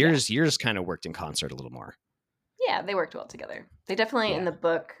 But yours kind of worked in concert a little more. Yeah, they worked well together. They definitely, in Yeah. the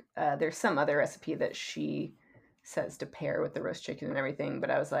book, there's some other recipe that she says to pair with the roast chicken and everything, but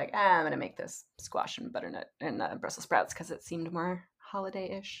I was like, I'm going to make this squash and butternut and Brussels sprouts because it seemed more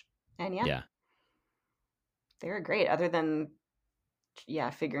holiday-ish. And yeah, Yeah. they were great, other than,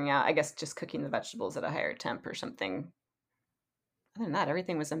 figuring out, I guess, just cooking the vegetables at a higher temp or something. Other than that,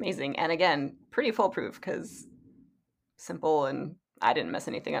 everything was amazing. And again, pretty foolproof because simple, and I didn't mess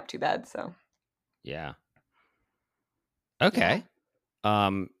anything up too bad, so. Yeah. Okay.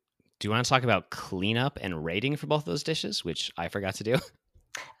 Do you want to talk about cleanup and rating for both those dishes, which I forgot to do?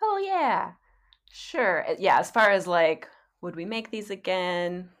 Oh, yeah. Sure. Yeah, as far as like, would we make these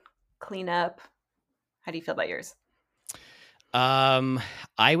again? Clean up? How do you feel about yours?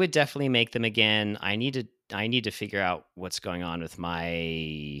 I would definitely make them again. I need to figure out what's going on with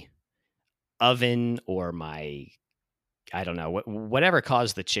my oven or my, I don't know, whatever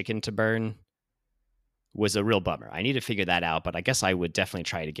caused the chicken to burn was a real bummer. I need to figure that out, but I guess I would definitely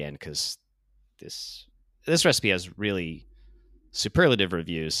try it again because this recipe has really superlative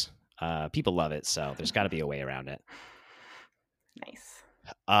reviews. People love it, so there's got to be a way around it. Nice.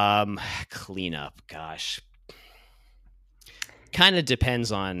 Cleanup, gosh. Kind of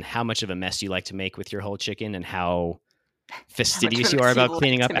depends on how much of a mess you like to make with your whole chicken and how fastidious you are about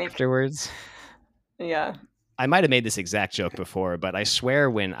cleaning up afterwards. Yeah. I might have made this exact joke before, but I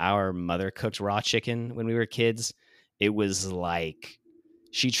swear when our mother cooked raw chicken when we were kids, it was like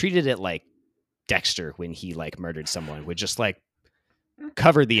she treated it like Dexter when he like murdered someone, would just like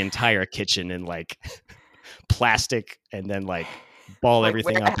cover the entire kitchen in like plastic and then like ball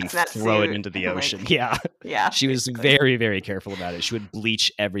everything up and throw it into the ocean. Yeah. She was very, very careful about it. She would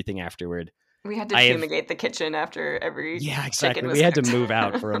bleach everything afterward. We had to fumigate the kitchen after every exactly. We had to move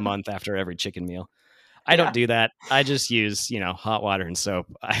out for a month after every chicken meal. I don't do that. I just use, hot water and soap.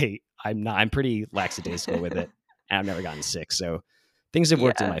 I I'm pretty lackadaisical with it, and I've never gotten sick. So things have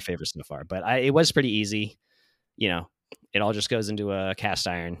worked in Yeah. my favor so far. But it was pretty easy. You know, it all just goes into a cast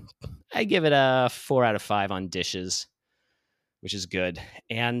iron. I give it a 4 out of 5 on dishes, which is good.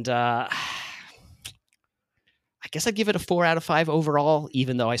 And I guess I'd give it a 4 out of 5 overall,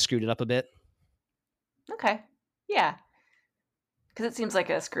 even though I screwed it up a bit. Okay. Yeah. Because it seems like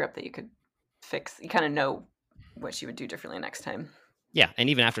a screw up that you could fix. You kind of know what you would do differently next time. Yeah, and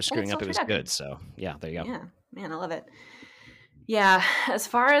even after But screwing it's up, still it was productive. good. So yeah, there you go. Yeah, man, I love it. Yeah, as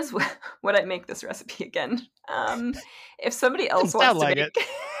far as would I make this recipe again? If somebody else Doesn't wants sound to like make,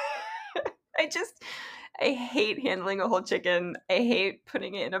 it. I hate handling a whole chicken. I hate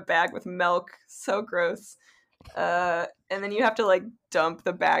putting it in a bag with milk. So gross. And then you have to like dump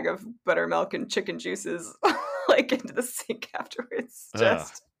the bag of buttermilk and chicken juices like into the sink afterwards. Ugh.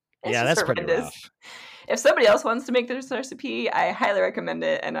 It's Yeah, just that's pretty horrendous. rough. If somebody else wants to make this recipe, I highly recommend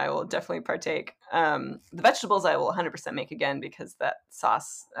it, and I will definitely partake. The vegetables I will 100% make again because that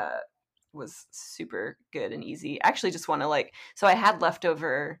sauce was super good and easy. I actually just want to so I had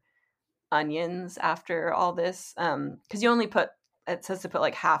leftover onions after all this because you only it says to put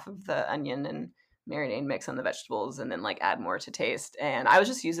like half of the onion and marinade mix on the vegetables and then like add more to taste. And I was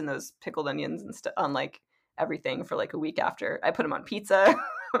just using those pickled onions and on like everything for like a week after. I put them on pizza.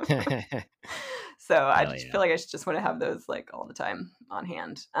 So I just Yeah. feel like I just want to have those like all the time on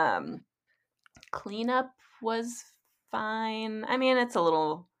hand. Cleanup was fine. I mean, it's a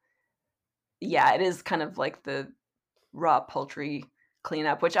little, yeah, it is kind of like the raw poultry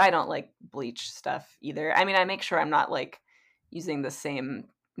cleanup, which I don't like bleach stuff either. I mean, I make sure I'm not like using the same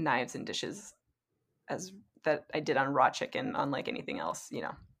knives and dishes as that I did on raw chicken on like anything else,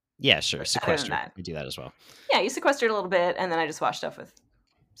 Yeah, sure. But other than Sequestered. that, We do that as well. yeah, you sequestered a little bit, and then I just washed stuff with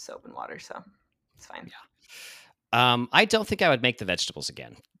soap and water, so it's fine. Yeah. I don't think I would make the vegetables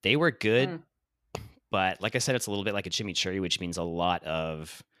again. They were good, Mm. but like I said, it's a little bit like a chimichurri, which means a lot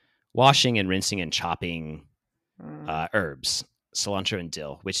of washing and rinsing and chopping herbs, cilantro and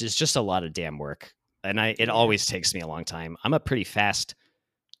dill, which is just a lot of damn work. And it always takes me a long time. I'm a pretty fast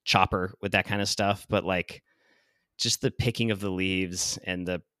chopper with that kind of stuff, but like just the picking of the leaves and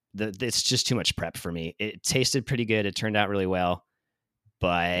the it's just too much prep for me. It tasted pretty good. It turned out really well,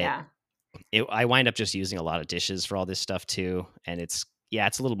 but I wind up just using a lot of dishes for all this stuff too. And it's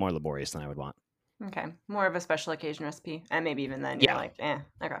a little more laborious than I would want. Okay. More of a special occasion recipe. And maybe even then you're Yeah. like,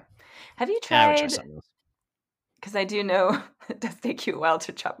 okay. Have you I would try tried, something else. because I do know it does take you a while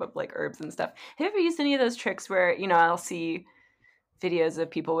to chop up like herbs and stuff. Have you ever used any of those tricks where, I'll see videos of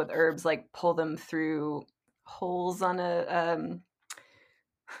people with herbs like pull them through holes on a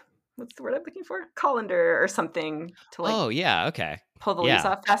what's the word I'm looking for? Colander or something to like Oh, yeah. Okay. pull the leaves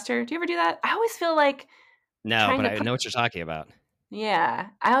Yeah. off faster. Do you ever do that? I always feel like No, but I know what you're talking about. Yeah.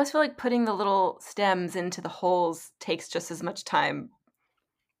 I always feel like putting the little stems into the holes takes just as much time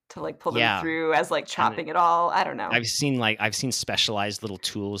to like pull them through as like chopping it all. I don't know. I've seen specialized little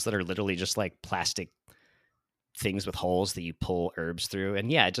tools that are literally just like plastic things with holes that you pull herbs through.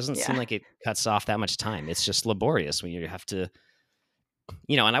 And yeah, it doesn't seem like it cuts off that much time. It's just laborious when you have to,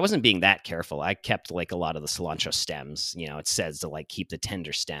 and I wasn't being that careful. I kept like a lot of the cilantro stems. It says to like keep the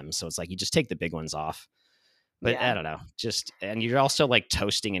tender stems. So it's like you just take the big ones off. But I don't know. And you're also like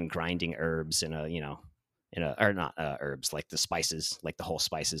toasting and grinding herbs in a, or not herbs, like the spices, like the whole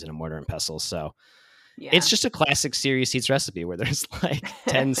spices in a mortar and pestle. So it's just a classic Serious Eats recipe where there's like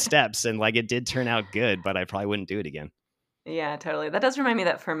 10 steps and like it did turn out good, but I probably wouldn't do it again. Yeah, totally. That does remind me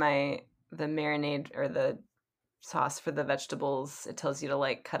that for the marinade or the sauce for the vegetables, it tells you to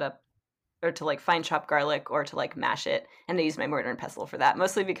like cut up or to like fine chop garlic or to like mash it. And I use my mortar and pestle for that,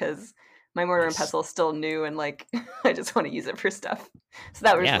 mostly because my mortar and pestle is still new and like I just want to use it for stuff. So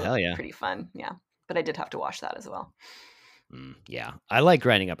that was pretty fun. Yeah. But I did have to wash that as well. Yeah. I like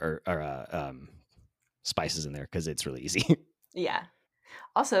grinding up spices in there because it's really easy. Yeah.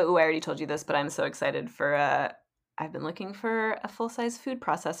 Also, I already told you this, but I'm so excited for I've been looking for a full-size food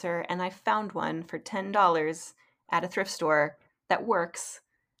processor and I found one for $10 at a thrift store that works.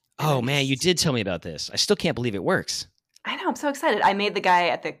 Oh man, you did tell me about this. I still can't believe it works. I know, I'm so excited. I made the guy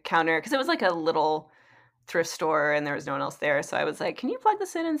at the counter because it was like a little thrift store and there was no one else there. So I was like, can you plug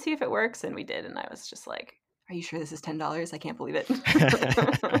this in and see if it works? And we did. And I was just like, are you sure this is $10? I can't believe it.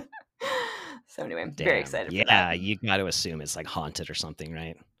 So anyway, I'm very excited for that. Yeah, you got to assume it's like haunted or something,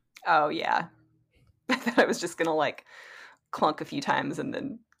 right? Oh, yeah. I thought I was just going to like clunk a few times and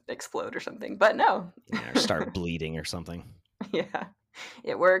then explode or something. But no. Or start bleeding or something. Yeah.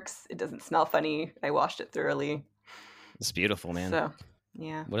 It works. It doesn't smell funny. I washed it thoroughly. It's beautiful, man. So,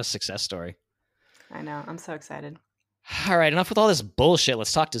 yeah. What a success story. I know. I'm so excited. All right, enough with all this bullshit.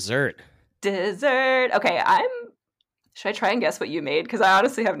 Let's talk dessert. Dessert. Okay, should I try and guess what you made? Because I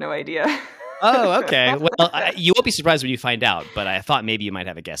honestly have no idea. Oh, okay. Well, you won't be surprised when you find out, but I thought maybe you might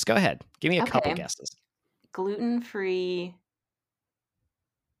have a guess. Go ahead. Give me a couple guesses. Gluten-free.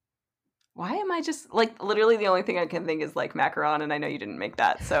 Why am I just like literally the only thing I can think is like macaron, and I know you didn't make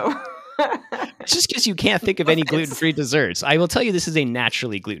that, so. It's just because you can't think of any gluten-free desserts. I will tell you, this is a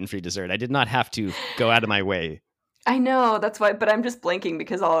naturally gluten-free dessert. I did not have to go out of my way. I know, that's why, but I'm just blanking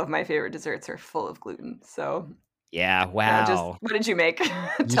because all of my favorite desserts are full of gluten. So yeah, wow. What did you make?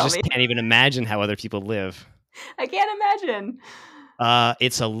 Tell me. Can't even imagine how other people live. I can't imagine.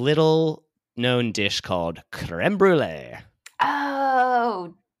 It's a little known dish called creme brulee.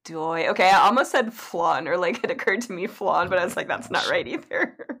 Oh, doy. Okay, I almost said flan, or like it occurred to me flan, but I was like, that's not right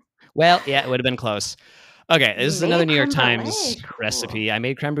either. Well, yeah, it would have been close. Okay, this is another New York Times recipe. I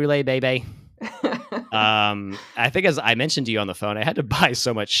made creme brulee, baby. I think as I mentioned to you on the phone, I had to buy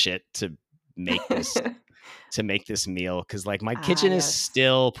so much shit to make this meal because like my kitchen is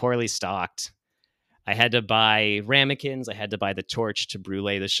still poorly stocked. I had to buy ramekins. I had to buy the torch to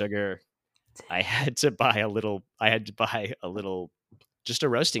brulee the sugar. I had to buy a little, just a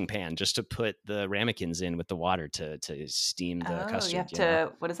roasting pan just to put the ramekins in with the water to steam the custard. You have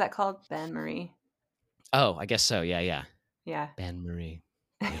to, what is that called? Bain Marie. Oh, I guess so. Yeah. Yeah. Bain Marie.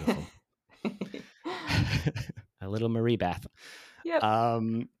 Beautiful. A little Marie bath. Yep.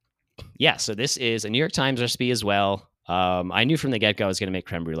 Yeah, so this is a New York Times recipe as well. I knew from the get-go I was going to make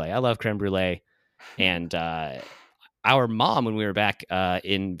creme brulee. I love creme brulee. And our mom, when we were back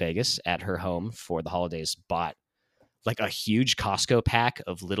in Vegas at her home for the holidays, bought like a huge Costco pack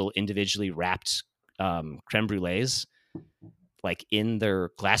of little individually wrapped creme brulees, like in their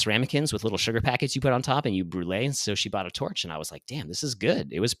glass ramekins with little sugar packets you put on top and you brulee. And so she bought a torch and I was like, damn, this is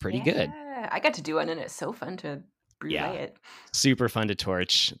good. It was pretty good. I got to do one and it's so fun to brulee it. Super fun to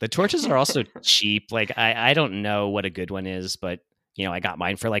torch. The torches are also cheap. Like I don't know what a good one is, but you know, I got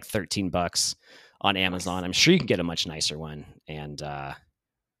mine for like $13 on Amazon. I'm sure you can get a much nicer one. And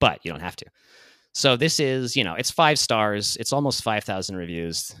but you don't have to. So this is, you know, it's 5 stars. It's almost 5,000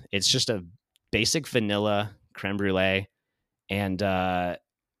 reviews. It's just a basic vanilla creme brulee. And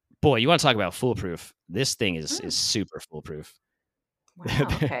boy, you want to talk about foolproof. This thing is super foolproof. Wow,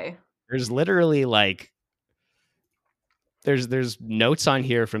 okay. There's literally like there's notes on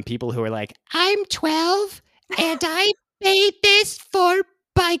here from people who are like, I'm 12 and I made this for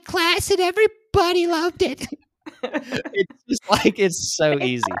my class and everybody loved it. It's just like it's so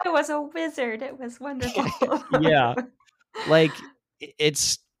easy. I was a wizard. It was wonderful. Yeah. Like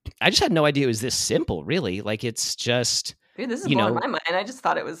it's I just had no idea it was this simple, really. Like it's just Dude, this is blowing my mind. I just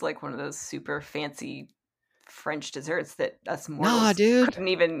thought it was like one of those super fancy French desserts that us mortals couldn't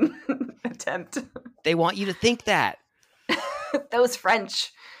even attempt. They want you to think that. Those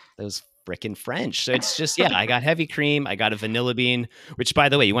French. Those frickin' French. So it's just, I got heavy cream. I got a vanilla bean, which, by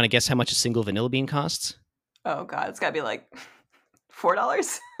the way, you want to guess how much a single vanilla bean costs? Oh, God. It's got to be like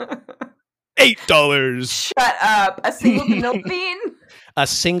 $4? $8. Shut up. A single vanilla bean? A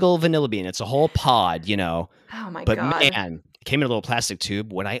single vanilla bean. It's a whole pod, you know. Oh, my God. God. But, man, it came in a little plastic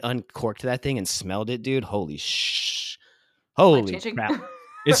tube. When I uncorked that thing and smelled it, dude, holy crap.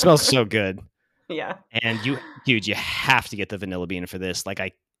 It smells so good. Yeah. And you have to get the vanilla bean for this. Like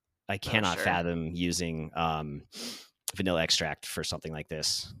I cannot fathom using vanilla extract for something like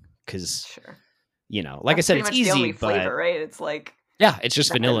this because, you know, like I said, it's easy. The only flavor, right? It's like it's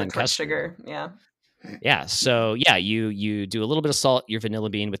just vanilla and custard. Sugar. Yeah. Yeah. So you do a little bit of salt, your vanilla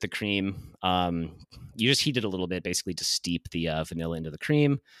bean with the cream. You just heat it a little bit, basically to steep the vanilla into the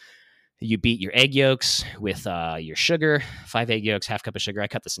cream. You beat your egg yolks with your sugar, 5 egg yolks, half cup of sugar. I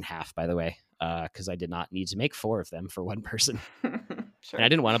cut this in half, by the way, because I did not need to make 4 of them for one person. And I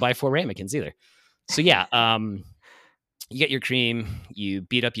didn't want to buy 4 ramekins either. So you get your cream, you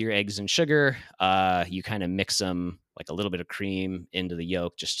beat up your eggs and sugar. You kind of mix them, like a little bit of cream into the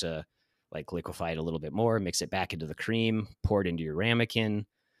yolk just to like liquefy it a little bit more, mix it back into the cream, pour it into your ramekin.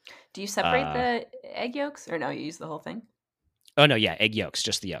 Do you separate the egg yolks or no, you use the whole thing? Oh, no, yeah, egg yolks,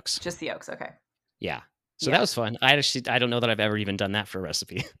 just the yolks. Just the yolks, okay. Yeah. So that was fun. I don't know that I've ever even done that for a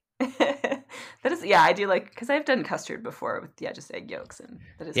recipe. That is, I do like, because I've done custard before with, just egg yolks. And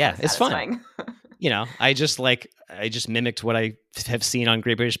that is it's fun. You know, I just mimicked what I have seen on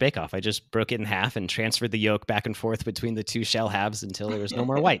Great British Bake Off. I just broke it in half and transferred the yolk back and forth between the 2 shell halves until there was no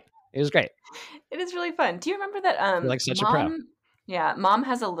more white. It was great. It is really fun. Do you remember that? You're like such a pro. Yeah, Mom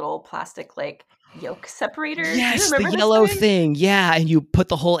has a little plastic like yolk separator. Yes, the yellow thing. Yeah, and you put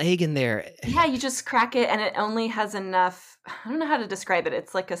the whole egg in there. Yeah, you just crack it, and it only has enough. I don't know how to describe it.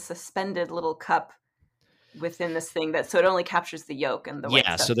 It's like a suspended little cup within this thing so it only captures the yolk and the white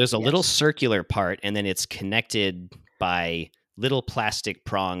Yeah, stuff. so there's a Yeah. little circular part, and then it's connected by little plastic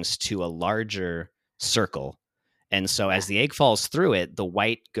prongs to a larger circle. And so as the egg falls through it, the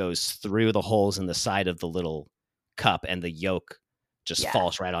white goes through the holes in the side of the little cup, and the yolk just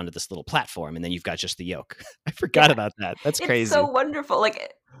falls right onto this little platform, and then you've got just the yolk. I forgot about that. That's crazy. It's so wonderful.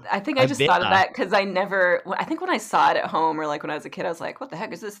 Like, I think I just thought of that because I think when I saw it at home or like when I was a kid, I was like, what the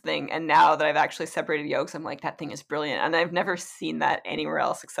heck is this thing? And now that I've actually separated yolks, I'm like, that thing is brilliant. And I've never seen that anywhere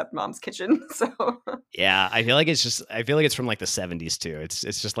else except Mom's kitchen. So yeah, I feel like it's from like the 70s too. It's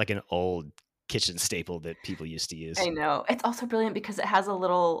just like an old kitchen staple that people used to use. I know. It's also brilliant because it has a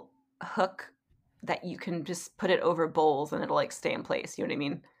little hook that you can just put it over bowls and it'll like stay in place. You know what I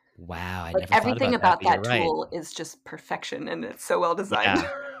mean? Wow, I like never everything thought about that right. tool is just perfection, and it's so well designed.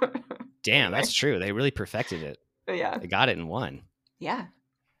 Yeah. Damn, anyway. That's true. They really perfected it. Yeah, they got it in one. Yeah.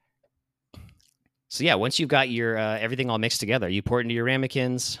 So yeah, once you've got your everything all mixed together, you pour it into your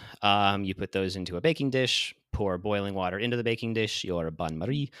ramekins. You put those into a baking dish. Pour boiling water into the baking dish. Your bain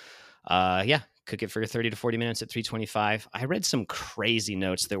marie. Cook it for 30 to 40 minutes at 325. I read some crazy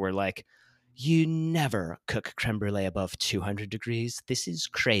notes that were like, you never cook creme brulee above 200 degrees. This is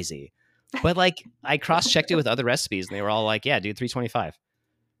crazy. But like, I cross-checked it with other recipes, and they were all like, yeah, dude, 325.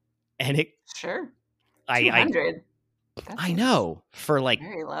 And it... Sure. 200. I know. For like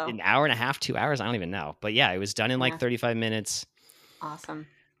an hour and a half, 2 hours, I don't even know. But yeah, it was done in like 35 minutes. Awesome.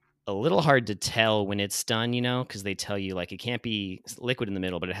 A little hard to tell when it's done, because they tell you like it can't be liquid in the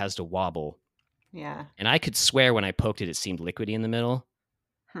middle, but it has to wobble. Yeah. And I could swear when I poked it, it seemed liquidy in the middle.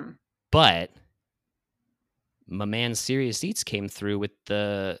 But my man Serious Eats came through with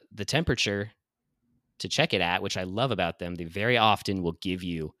the temperature to check it at, which I love about them. They very often will give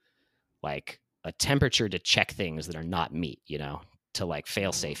you like a temperature to check things that are not meat, to like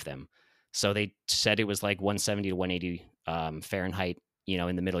fail safe them. So they said it was like 170 to 180 Fahrenheit,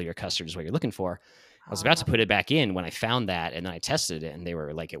 in the middle of your custard is what you're looking for. I was about to put it back in when I found that, and then I tested it, and they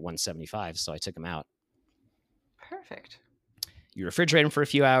were like at 175, so I took them out. Perfect. You refrigerate them for a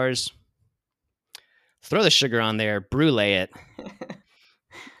few hours. Throw the sugar on there, brulee it.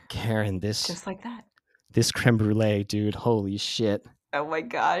 Karen, just like that. This creme brulee, dude, holy shit. Oh my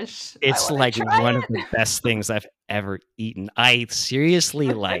gosh. It's like one of the best things I've ever eaten. I seriously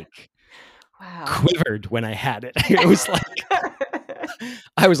quivered when I had it. It was like,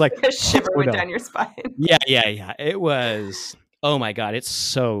 I was like, a shiver went down your spine. Yeah. It was, oh my God, it's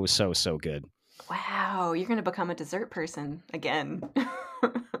so, so, so good. Wow. You're going to become a dessert person again.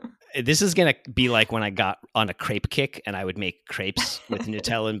 This is going to be like when I got on a crepe kick and I would make crepes with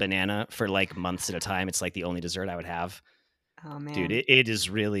Nutella and banana for like months at a time. It's like the only dessert I would have. Oh, man. Dude, it is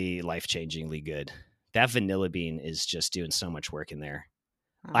really life-changingly good. That vanilla bean is just doing so much work in there.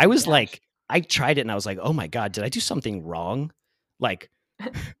 Oh, I was like, I tried it and I was like, oh my God, did I do something wrong? Like,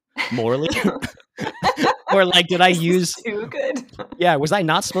 morally? Or like, did I use... too good. Yeah, was I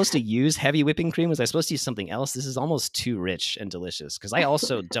not supposed to use heavy whipping cream? Was I supposed to use something else? This is almost too rich and delicious. Because I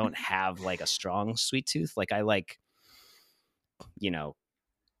also don't have like a strong sweet tooth. Like I like,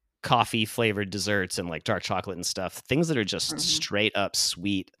 coffee flavored desserts and like dark chocolate and stuff. Things that are just straight up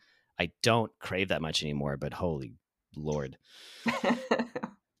sweet. I don't crave that much anymore, but holy Lord.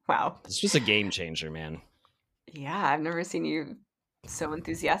 Wow. This was a game changer, man. Yeah, I've never seen you so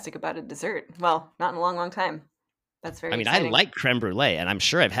enthusiastic about a dessert. Well, not in a long, long time. That's very exciting. I like creme brulee, and I'm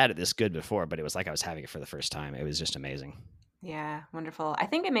sure I've had it this good before, but it was like I was having it for the first time. It was just amazing. Yeah, wonderful. I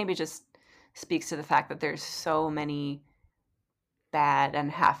think it maybe just speaks to the fact that there's so many bad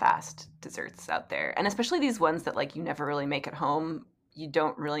and half-assed desserts out there. And especially these ones that like you never really make at home. You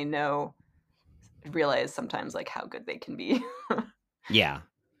don't really realize sometimes like how good they can be. Yeah.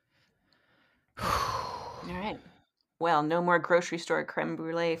 All right. Well, no more grocery store creme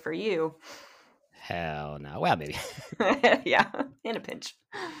brulee for you. Hell no. Well, maybe. Yeah, in a pinch.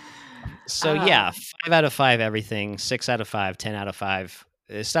 So yeah, 5 out of 5 everything, 6 out of 5, 10 out of 5.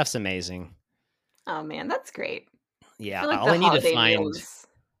 This stuff's amazing. Oh man, that's great. Yeah, I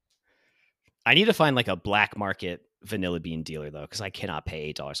need to find like a black market vanilla bean dealer though, because I cannot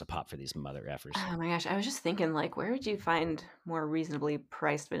pay $8 a pop for these mother effers. Oh my gosh, I was just thinking like, where would you find more reasonably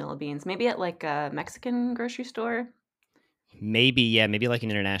priced vanilla beans? Maybe at like a Mexican grocery store. Maybe like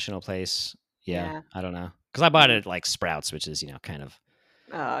an international place. Yeah. I don't know, because I bought it at like Sprouts, which is kind of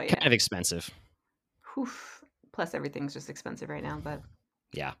expensive. Oof. Plus everything's just expensive right now, but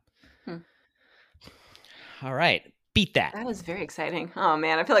yeah. All right, beat that. That was very exciting. Oh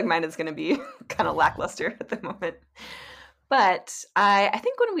man, I feel like mine is going to be kind of lackluster at the moment. But I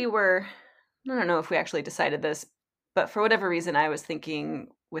think when we were, I don't know if we actually decided this, but for whatever reason, I was thinking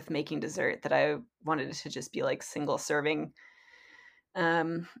with making dessert that I wanted it to just be like single serving.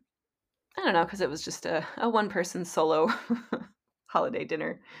 Um, I don't know, because it was just a one person solo holiday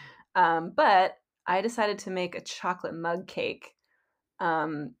dinner. But I decided to make a chocolate mug cake,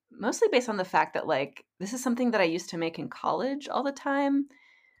 mostly based on the fact that like this is something that I used to make in college all the time.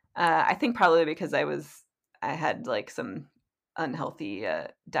 I think probably because I had like some unhealthy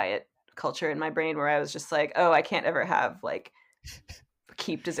diet culture in my brain where I was just like, oh, I can't ever have like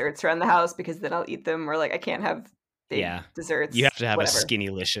keep desserts around the house because then I'll eat them, or like I can't have big Yeah. desserts. You have to have whatever. a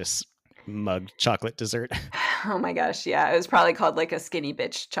Skinny-licious mugged chocolate dessert. Oh my gosh, yeah, it was probably called like a skinny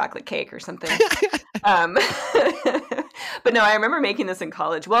bitch chocolate cake or something. um, but no, I remember making this in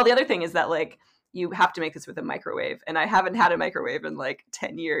college. Well, the other thing is that like you have to make this with a microwave, and I haven't had a microwave in like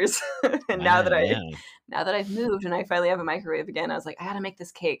 10 years. And now that Yeah. now that I've moved and I finally have a microwave again, I was like, I gotta make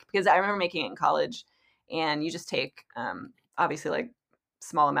this cake because I remember making it in college. And you just take obviously like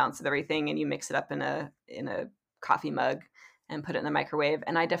small amounts of everything and you mix it up in a coffee mug and put it in the microwave.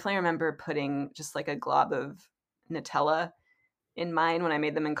 And I definitely remember putting just like a glob of Nutella in mine when I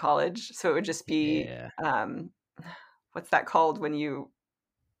made them in college. So it would just be Yeah. what's that called when you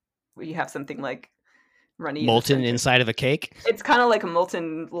have something like runny in the Molten center? inside of a cake? It's kind of like a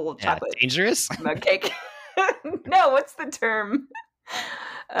molten little Yeah. chocolate Dangerous? mug cake. No, what's the term?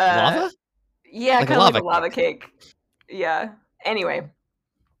 Lava? Yeah, Like a kind of like a lava lava cake. Yeah. Anyway,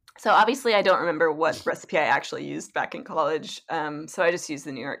 so obviously I don't remember what recipe I actually used back in college. So I just used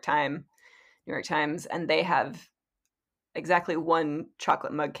the New York Times, and they have exactly one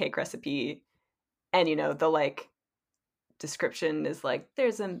chocolate mug cake recipe. And the like description is like,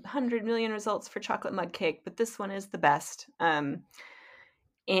 there's 100 million results for chocolate mug cake, but this one is the best.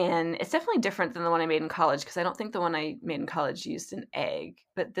 And it's definitely different than the one I made in college, because I don't think the one I made in college used an egg,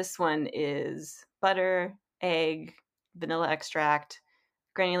 but this one is butter, egg, vanilla extract,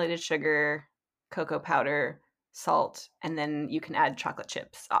 granulated sugar, cocoa powder, salt, and then you can add chocolate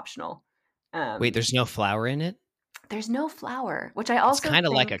chips, optional. Wait, there's no flour in it? There's no flour, which I It's also kind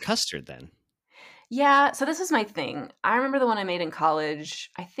of like think, a custard then. yeah, so this is my thing. I remember the one I made in college.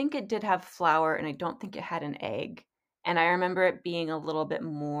 I think it did have flour, and I don't think it had an egg. And I remember it being a little bit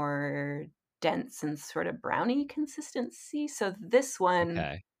more dense and sort of brownie consistency. So this one,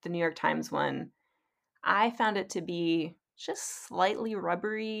 Okay. the New York Times one, I found it to be just slightly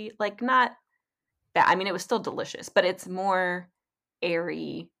rubbery. Like, not that, I mean, it was still delicious, but it's more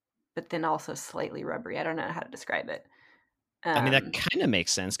airy, but then also slightly rubbery. I don't know how to describe it. I mean, that Um, kind of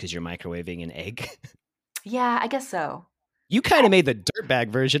makes sense because you're microwaving an egg. yeah, I guess so. You kind of made the dirtbag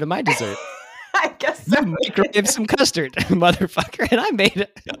version of my dessert. I guess You so. microwaved some custard, motherfucker, and I made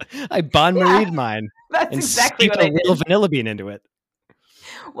it. I Bon Yeah, Maried mine that's and exactly steeped what a I real did. vanilla bean into it.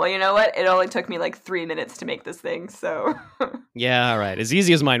 Well, you know what? It only took me like 3 minutes to make this thing. So, Yeah, all right. As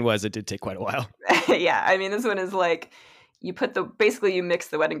easy as mine was, it did take quite a while. yeah, I mean, this one is like basically you mix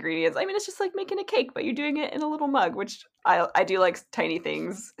the wet ingredients. I mean, it's just like making a cake, but you're doing it in a little mug, which I do like tiny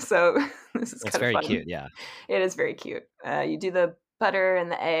things. So, this is That's kind of very fun. cute. Yeah. It is very cute. You do the butter and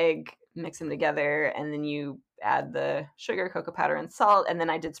the egg, mix them together, and then you add the sugar, cocoa powder, and salt. And then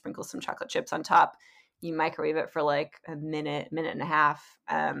I did sprinkle some chocolate chips on top. You microwave it for like a minute, minute and a half.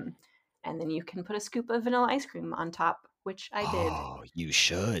 And then you can put a scoop of vanilla ice cream on top, which I did. Oh, you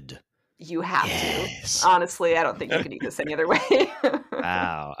should. You have Yes. to. Honestly, I don't think you could eat this any other way.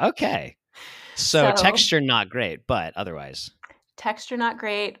 Wow. Okay. So texture not great, but otherwise. Texture not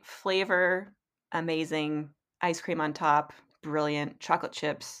great, flavor amazing, ice cream on top, brilliant, chocolate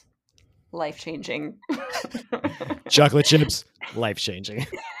chips, life-changing. Chocolate chips, life-changing.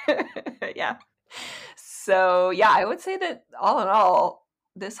 Yeah. So, yeah, I would say that all in all,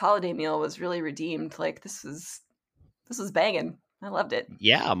 this holiday meal was really redeemed. Like, this was banging. I loved it.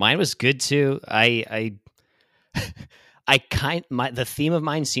 Yeah, mine was good too. The theme of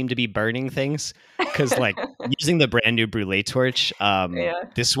mine seemed to be burning things because like using the brand new Brûlée torch. Yeah.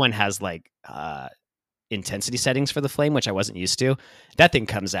 This one has like intensity settings for the flame, which I wasn't used to. That thing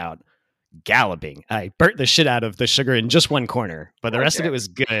comes out galloping. I burnt the shit out of the sugar in just one corner, but the rest of it was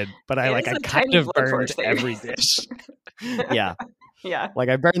good. But I It is a kind tiny of blowtorch burned that you're every using. dish. Yeah. Yeah. Like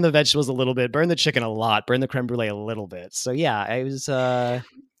I burned the vegetables a little bit, burned the chicken a lot, burned the creme brulee a little bit. So yeah, I was I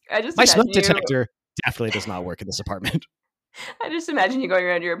just my imagine smoke you detector definitely does not work in this apartment. I just imagine you going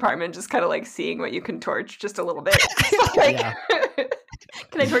around your apartment just kind of like seeing what you can torch just a little bit. Like, Yeah.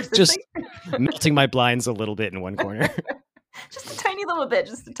 can I torch this Just thing? melting my blinds a little bit in one corner. Just a tiny little bit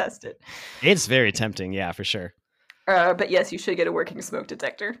just to test it. It's very tempting, yeah, for sure. But yes, you should get a working smoke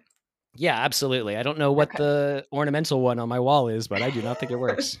detector. Yeah, absolutely. I don't know what Okay. the ornamental one on my wall is, but I do not think it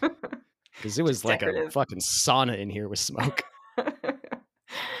works. Because it was Just like decorative. a fucking sauna in here with smoke.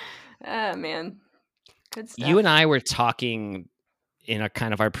 Oh, man. Good stuff. You and I were talking in a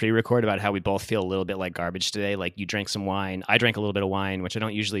kind of our pre-record about how we both feel a little bit like garbage today. Like you drank some wine. I drank a little bit of wine, which I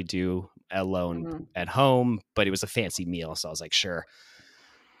don't usually do alone at home, but it was a fancy meal. So I was like, sure.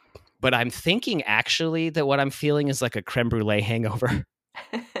 But I'm thinking actually that what I'm feeling is like a creme brulee hangover.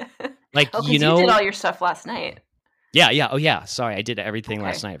 Like, you did all your stuff last night. Yeah. Oh, yeah. Sorry, I did everything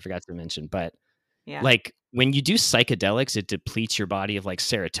last night. I forgot to mention. But like when you do psychedelics, it depletes your body of like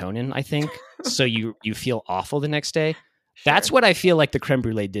serotonin, I think. So you feel awful the next day. Sure. That's what I feel like the creme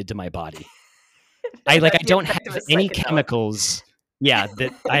brulee did to my body. I don't have any chemicals. Yeah,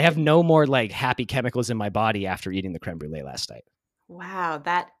 that I have no more like happy chemicals in my body after eating the creme brulee last night. Wow,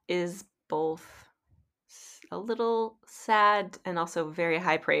 that is both a little sad and also very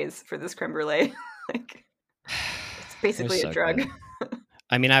high praise for this creme brulee. Like, it's basically a drug.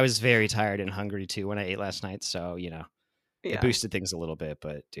 I mean, I was very tired and hungry too when I ate last night, so it boosted things a little bit.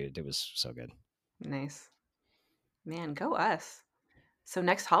 But dude, it was so good. Nice, man. Go us. So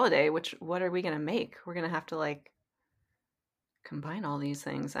next holiday, what are we gonna make? We're gonna have to like combine all these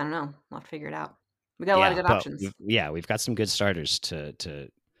things. I don't know. We'll have to figure it out. We got a lot of good options. We've got some good starters to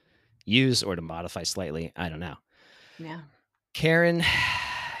use or to modify slightly. I don't know. Yeah. Karen,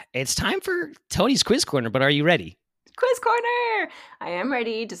 it's time for Tony's Quiz Corner, but are you ready? Quiz Corner! I am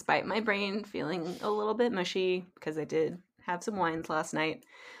ready, despite my brain feeling a little bit mushy because I did have some wines last night.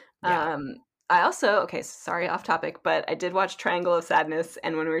 Yeah. I also, sorry, off topic, but I did watch Triangle of Sadness,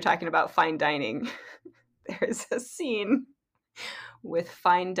 and when we were talking about fine dining, there's a scene with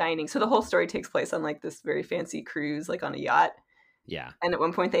fine dining. So the whole story takes place on like this very fancy cruise, like on a yacht. Yeah. And at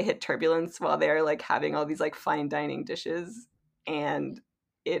one point they hit turbulence while they're like having all these like fine dining dishes. And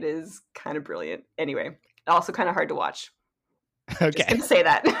it is kind of brilliant. Anyway, also kind of hard to watch. Okay. Just gonna say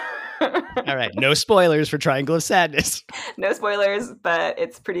that. All right. No spoilers for Triangle of Sadness. No spoilers, but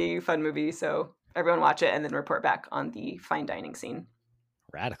it's a pretty fun movie. So everyone watch it and then report back on the fine dining scene.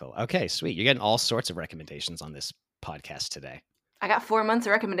 Radical. Okay, sweet. You're getting all sorts of recommendations on this podcast today. I got 4 months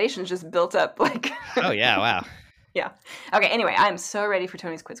of recommendations just built up. Like. Oh, yeah. Wow. Yeah. Okay. Anyway, I'm so ready for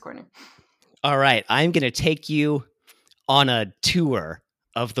Tony's Quiz Corner. All right. I'm going to take you on a tour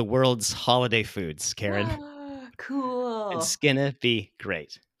of the world's holiday foods, Karen. Cool. It's going to be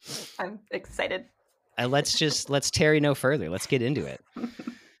great. I'm excited. Let's tarry no further. Let's get into it.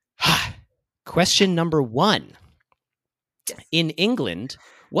 Question number 1. Yes. In England,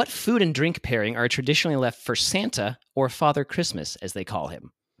 what food and drink pairing are traditionally left for Santa or Father Christmas, as they call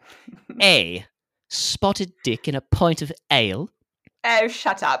him? A, spotted dick in a pint of ale. Oh,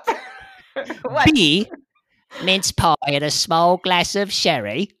 shut up. B, mince pie and a small glass of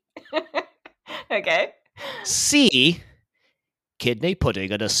sherry. Okay. C, kidney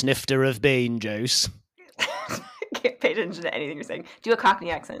pudding and a snifter of bean juice. I can't pay attention to anything you're saying. Do a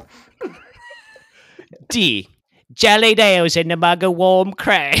Cockney accent. D, jellied eels in a mug of warm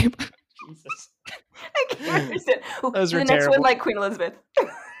cream. Jesus. I can't understand. Those were the terrible. Next one, like Queen Elizabeth.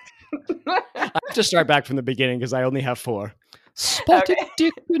 I have to start back from the beginning because I only have 4. Spotted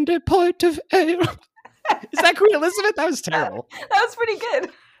dick and a pint of ale. Is that Queen Elizabeth? That was terrible. That was pretty good.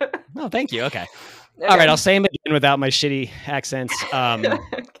 Oh, thank you. Okay. All right, I'll say them again without my shitty accents.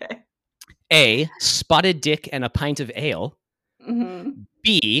 Okay. A, spotted dick and a pint of ale. Mm-hmm.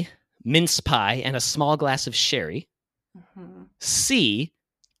 B, mince pie and a small glass of sherry. Mm-hmm. C,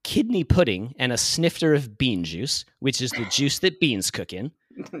 kidney pudding and a snifter of bean juice, which is the juice that beans cook in.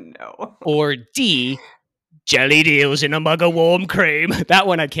 No. Or D, jellied eels in a mug of warm cream. That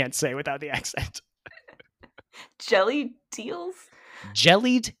one I can't say without the accent. Jellied eels?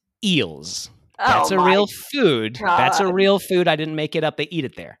 Jellied eels. Oh, that's a real food. God. That's a real food. I didn't make it up. They eat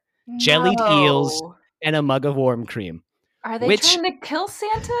it there. Jellied eels and a mug of warm cream. Are they trying to kill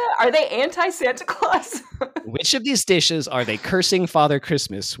Santa? Are they anti-Santa Claus? Which of these dishes are they cursing Father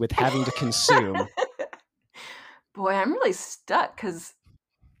Christmas with having to consume? Boy, I'm really stuck because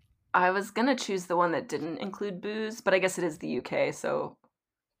I was going to choose the one that didn't include booze, but I guess it is the UK, so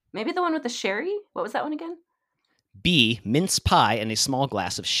maybe the one with the sherry? What was that one again? B, mince pie and a small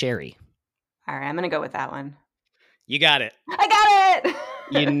glass of sherry. All right, I'm going to go with that one. You got it. I got it!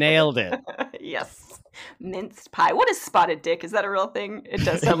 You nailed it. Yes. Minced pie. What is spotted dick? Is that a real thing? It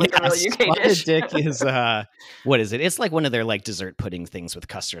does sound like a real UK dish. Spotted dick is, what is it? It's like one of their like dessert pudding things with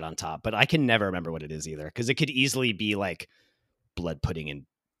custard on top, but I can never remember what it is either because it could easily be like blood pudding and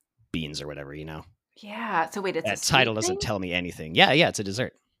beans or whatever, you know? Yeah. So wait, it's that title doesn't tell me anything. Yeah, it's a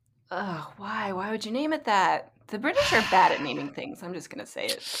dessert. Oh, why? Why would you name it that? The British are bad at naming things. I'm just going to say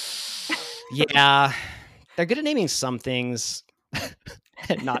it. Yeah. They're good at naming some things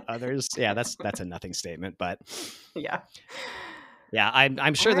and not others. Yeah, that's a nothing statement, but yeah. Yeah,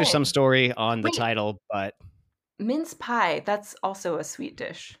 I'm sure All there's right. some story on the Wait, title, but mince pie, that's also a sweet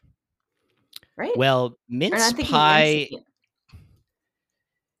dish, right? well, Or mince I'm thinking mince pie. meat.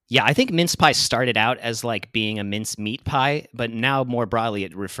 Yeah, I think mince pie started out as like being a mince meat pie, but now more broadly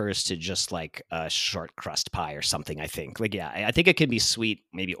it refers to just like a short crust pie or something. I think. Like, yeah, I think it can be sweet,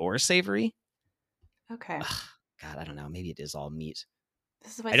 maybe or savory. Okay. Ugh, God, I don't know. Maybe it is all meat.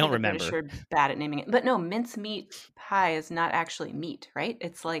 This is why I I said don't the British remember. are bad at naming it. But no, mince meat pie is not actually meat, right?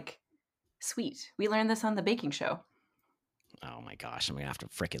 It's like sweet. We learned this on the baking show. Oh my gosh, I'm gonna have to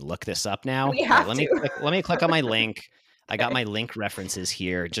freaking look this up now. We All right, have let to. me click. Let me click on my link. I got Okay. my link references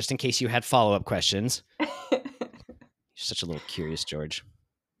here, just in case you had follow up questions. You're such a little curious, George.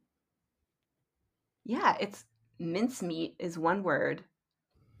 Yeah, it's mince meat is one word,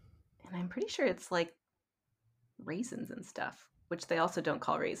 and I'm pretty sure it's like raisins and stuff, which they also don't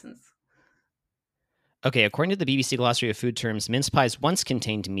call raisins. Okay, according to the BBC Glossary of Food Terms, mince pies once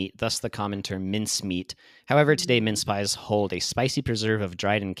contained meat, thus the common term mince meat. However, today mince pies hold a spicy preserve of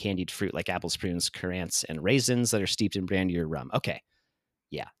dried and candied fruit like apples, prunes, currants, and raisins that are steeped in brandy or rum. Okay,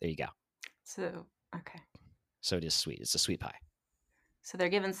 yeah, there you go. So, okay. So it is sweet. It's a sweet pie. So they're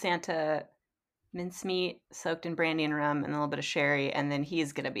giving Santa mincemeat soaked in brandy and rum and a little bit of sherry, and then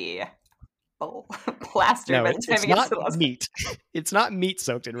he's going to be plastered No, by the time it's he gets not to the last. meat. It's not meat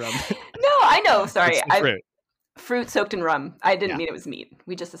soaked in rum. No, I know. Sorry. It's the fruit. Fruit soaked in rum. I didn't Yeah. mean it was meat.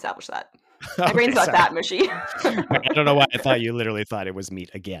 We just established that. Okay, My brain's not sorry. that mushy. I don't know why I thought you literally thought it was meat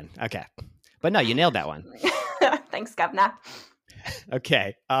again. Okay. But no, you nailed that one. Thanks, Governor.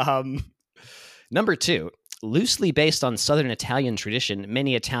 Okay. Number 2. Loosely based on Southern Italian tradition,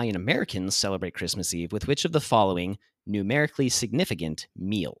 many Italian Americans celebrate Christmas Eve with which of the following numerically significant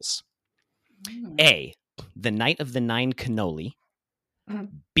meals? A. The night of the 9 cannoli.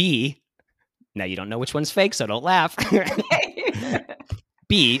 B. Now you don't know which one's fake, so don't laugh.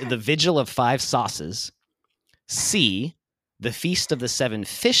 B. The vigil of 5 sauces. C. The feast of the 7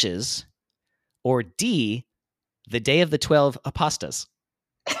 fishes. Or D. The day of the 12 apostles.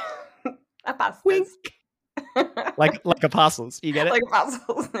 Apostles. Wink. like apostles. You get it? Like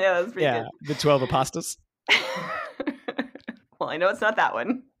apostles. Yeah, that's pretty good. The 12 apostles. Well, I know it's not that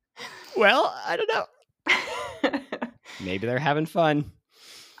one. Well, I don't know. Maybe they're having fun.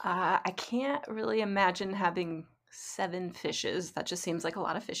 I can't really imagine having 7 fishes. That just seems like a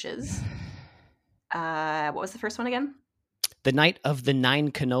lot of fishes. What was the first one again? The night of the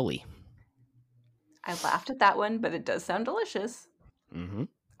 9 cannoli. I laughed at that one, but it does sound delicious. Mm-hmm.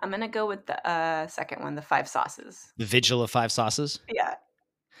 I'm going to go with the second one, the 5 sauces. The vigil of 5 sauces? Yeah.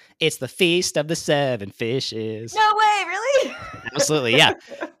 It's the feast of the 7 fishes. No way, really? Absolutely, yeah.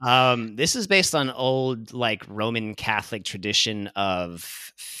 This is based on old, like, Roman Catholic tradition of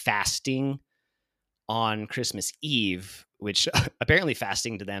fasting on Christmas Eve, which apparently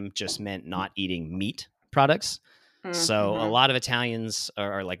fasting to them just meant not eating meat products. Mm-hmm. So a lot of Italians,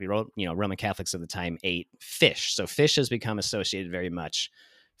 or like Roman Catholics of the time, ate fish. So fish has become associated very much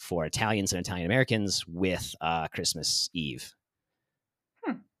for Italians and Italian Americans with Christmas Eve.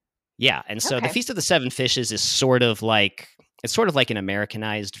 Yeah, and so the Feast of the 7 Fishes is sort of like an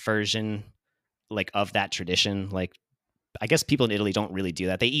Americanized version, like, of that tradition. Like, I guess people in Italy don't really do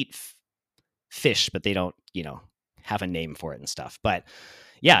that. They eat fish, but they don't, have a name for it and stuff. But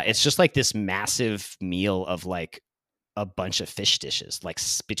yeah, it's just like this massive meal of like a bunch of fish dishes, like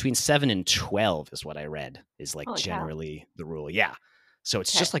between 7 and 12 is what I read is like generally the rule. Yeah. So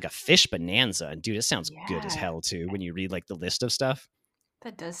it's just like a fish bonanza. And dude, it sounds good as hell too when you read like the list of stuff.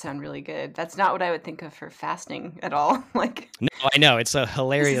 That does sound really good. That's not what I would think of for fasting at all. Like, no, I know it's a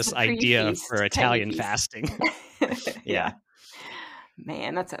hilarious idea for Italian fasting. Yeah.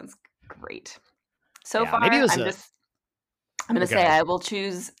 Man, that sounds great. So far, maybe it was I'm going to say I will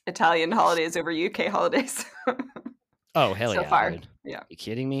choose Italian holidays over UK holidays. Oh, hell yeah. So far. Dude. Yeah. You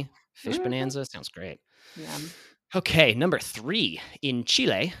kidding me? Fish bonanza sounds great. Yeah. Okay, number 3. In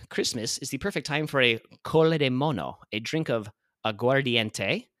Chile, Christmas is the perfect time for a cole de mono, a drink of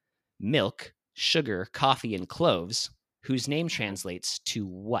aguardiente, milk, sugar, coffee, and cloves, whose name translates to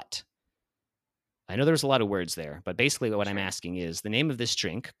what? I know there's a lot of words there, but basically what I'm asking is the name of this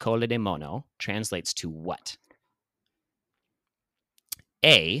drink, cole de mono, translates to what?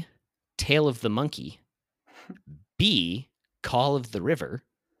 A, Tail of the Monkey. B, Call of the River.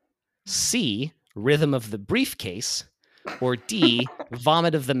 C, Rhythm of the Briefcase. Or D,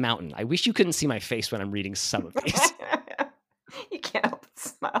 Vomit of the Mountain. I wish you couldn't see my face when I'm reading some of these. You can't help but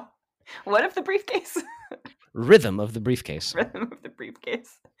smile. What of the briefcase? Rhythm of the Briefcase. Rhythm of the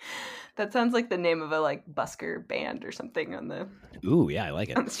Briefcase. That sounds like the name of a like busker band or something on the. Ooh, yeah, I like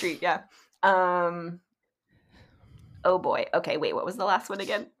it. On the street, yeah. Oh boy. Okay, wait, what was the last one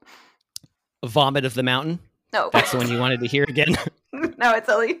again? Vomit of the Mountain. No. That's the one you wanted to hear again? No, it's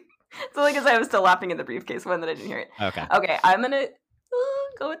only because I was still laughing at the briefcase one that I didn't hear it. Okay. Okay, I'm gonna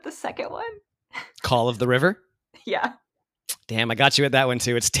go with the second one. Call of the River. Yeah. Damn, I got you at that one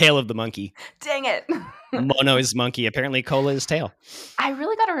too. It's Tail of the Monkey. Dang it. Mono is monkey. Apparently, Cola is tail. I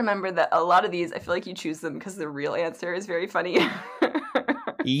really got to remember that a lot of these, I feel like you choose them because the real answer is very funny.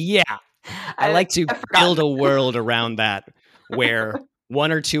 Yeah. I like to build a world around that where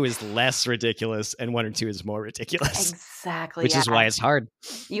one or two is less ridiculous and one or two is more ridiculous. Exactly. Which is why it's hard.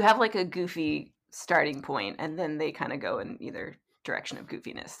 You have like a goofy starting point and then they kind of go in either direction of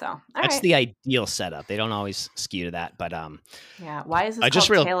goofiness. So that's the ideal setup. They don't always skew to that, but yeah. Why is this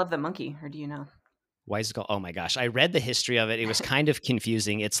called Tail of the Monkey, or do you know? Why is it called? Oh my gosh, I read the history of it. It was kind of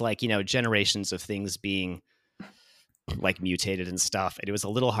confusing. It's like, generations of things being like mutated and stuff. It was a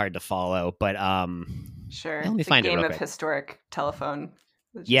little hard to follow, but sure. Let me find it real quick. Game of historic telephone.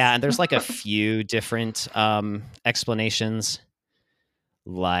 Yeah, and there's like a few different explanations.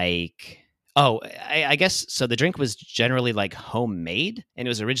 Like, I guess so. The drink was generally like homemade, and it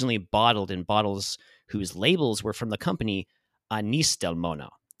was originally bottled in bottles whose labels were from the company Anis del Mono.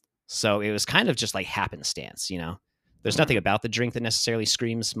 So it was kind of just like happenstance, There's nothing about the drink that necessarily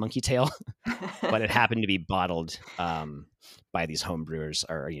screams monkey tail, but it happened to be bottled by these home brewers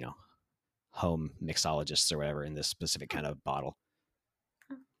or, home mixologists or whatever in this specific kind of bottle.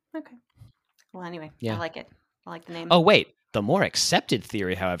 Okay. Well, anyway, yeah. I like it. I like the name. Oh, wait. The more accepted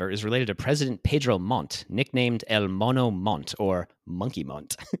theory, however, is related to President Pedro Montt, nicknamed El Mono Montt or Monkey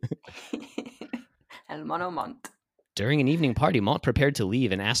Montt. El Mono Montt. During an evening party, Montt prepared to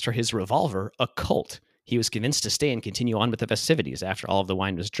leave and asked for his revolver, a Colt. He was convinced to stay and continue on with the festivities. After all of the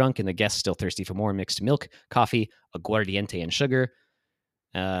wine was drunk and the guests still thirsty for more, mixed milk, coffee, aguardiente, and sugar.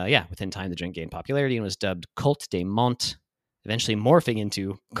 Within time, the drink gained popularity and was dubbed Colt de Montt, eventually morphing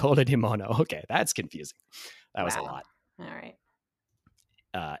into Cola de Mono. Okay, that's confusing. That was a lot. All right.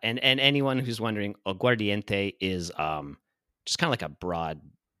 And anyone who's wondering, aguardiente is just kind of like a broad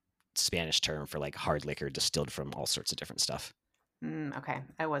Spanish term for like hard liquor distilled from all sorts of different stuff. Okay.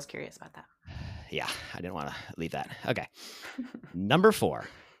 I was curious about that. Yeah, I didn't want to leave that. Okay. Number 4.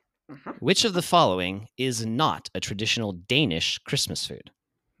 Mm-hmm. Which of the following is not a traditional Danish Christmas food?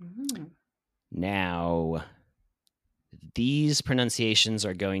 Mm-hmm. Now, these pronunciations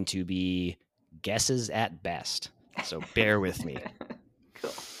are going to be guesses at best. So bear with me.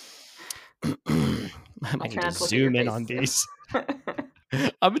 Cool. I might need to zoom in on these. I'm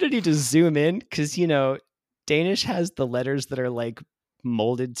going to need to zoom in because, Danish has the letters that are like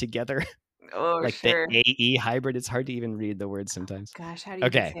molded together. Oh, like sure. the AE hybrid. It's hard to even read the words sometimes. Gosh, how do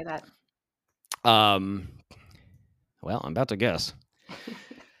you say that? Well, I'm about to guess.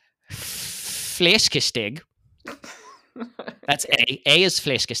 Flæskesteg. That's A. A is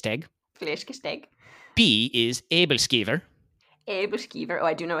flæskesteg. Flæskesteg. B is æbleskiver. Æbleskiver. Oh,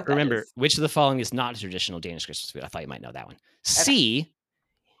 I do know what that Remember, is. which of the following is not a traditional Danish Christmas food? I thought you might know that one. C.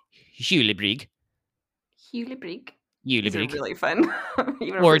 Julebryg. Julebryg. Julebryg. These are really fun.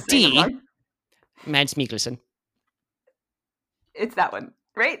 Or D. Mads Mikkelsen. It's that one,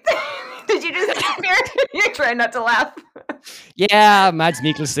 right? Did you just You're trying not to laugh. Yeah, Mads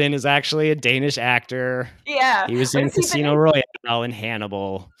Mikkelsen is actually a Danish actor. Yeah. He was in Casino Royale and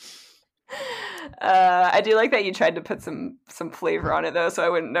Hannibal. I do like that you tried to put some flavor on it, though, so I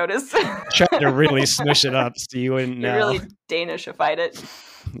wouldn't notice. Tried to really smush it up so you wouldn't know. You really Danishified it.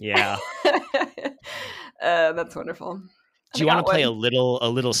 Yeah. That's wonderful. Do you want to play a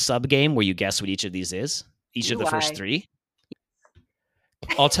little sub game where you guess what each of these is? Each of the first 3?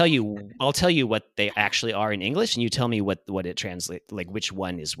 I'll tell you what they actually are in English, and you tell me what it translates, like which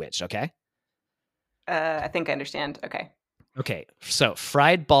one is which, okay? I think I understand. Okay, so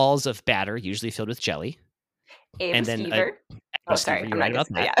fried balls of batter, usually filled with jelly. And then sorry, you're right about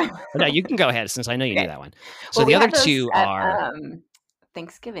that. Yeah. No, you can go ahead since I know you knew that one. So well, the other 2 are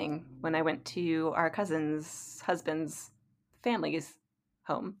Thanksgiving when I went to our cousin's husband's family's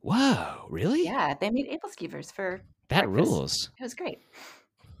home. Whoa, really? Yeah, they made æbleskivers for that breakfast. Rules. It was great.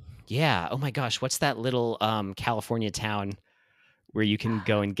 Yeah. Oh my gosh, what's that little California town where you can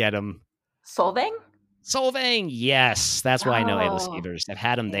go and get them? Solvang? Solvang, yes. That's why I know æbleskivers. I've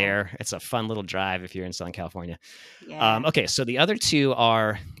had them there. It's a fun little drive if you're in Southern California. Yeah. Okay, so the other 2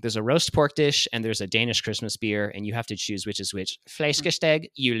 are, there's a roast pork dish and there's a Danish Christmas beer, and you have to choose which is which. Flæskesteg,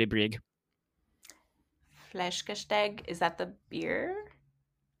 Julebryg. Flæskesteg, is that the beer?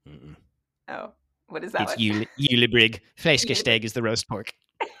 Mm-mm. Oh, what is that one? It's Julebryg. Flæskesteg is the roast pork.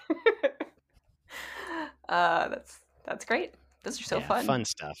 That's great. Those are so Yeah, fun. fun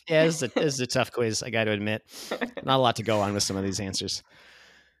stuff. Yeah, this is a tough quiz, I got to admit. Not a lot to go on with some of these answers.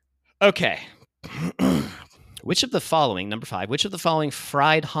 Okay. Which of the following, number 5, which of the following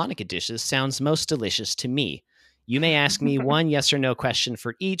fried Hanukkah dishes sounds most delicious to me? You may ask me one yes or no question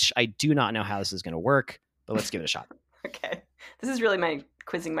for each. I do not know how this is going to work, but let's give it a shot. Okay. This is really my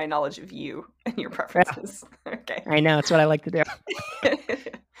quizzing my knowledge of you and your preferences. Yeah. Okay. I know. It's what I like to do.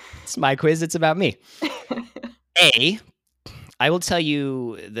 It's my quiz. It's about me. A, I will tell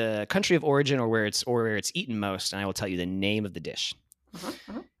you the country of origin or where it's eaten most, and I will tell you the name of the dish.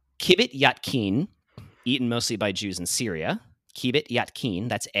 Kibbut Yatkin, eaten mostly by Jews in Syria. Kibbut Yatkin,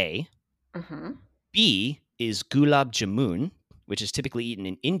 that's A. B is Gulab Jamun, which is typically eaten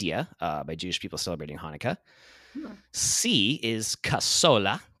in India by Jewish people celebrating Hanukkah. C is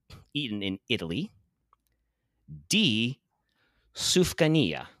Cassola, eaten in Italy. D,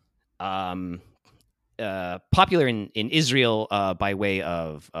 Sufganiya, popular in Israel by way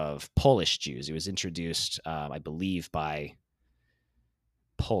of Polish Jews. It was introduced, I believe, by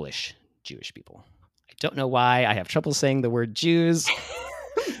Polish Jewish people. I don't know why I have trouble saying the word Jews.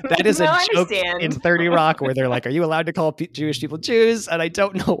 That is a joke in 30 Rock where they're like, are you allowed to call Jewish people Jews? And I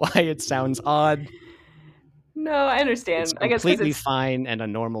don't know why it sounds odd. No, I understand. It's I guess completely fine and a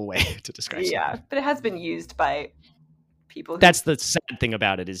normal way to describe something. Yeah, but it has been used by people. That's the sad thing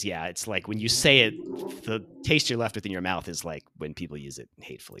about it is, yeah, it's like when you say it, the taste you're left with in your mouth is like when people use it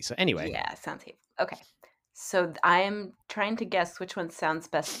hatefully. So anyway. Yeah, sounds hateful. Okay. So I am trying to guess which one sounds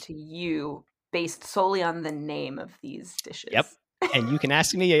best to you based solely on the name of these dishes. Yep. And you can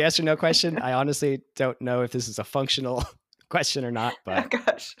ask me a yes or no question. I honestly don't know if this is a functional question or not, but oh,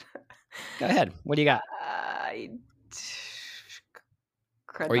 gosh. Go ahead. What do you got?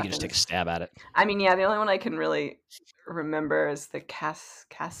 Or you can just take a stab at it. I mean, yeah, the only one I can really remember is the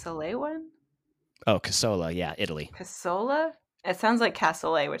cassoulet one. Oh, cassola. Yeah, Italy. Cassola? It sounds like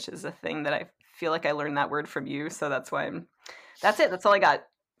cassoulet, which is a thing that I feel like I learned that word from you. So that's why that's it. That's all I got.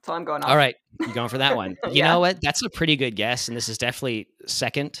 That's all I'm going on. All right. You're going for that one. You know what? That's a pretty good guess. And this is definitely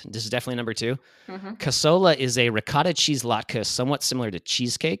second. This is definitely number 2. Cassola is a ricotta cheese latke, somewhat similar to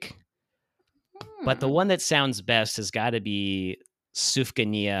cheesecake. But the one that sounds best has got to be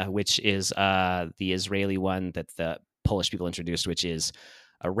Sufganiya, which is the Israeli one that the Polish people introduced, which is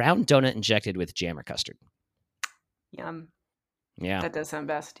a round donut injected with jam or custard. Yum. Yeah. That does sound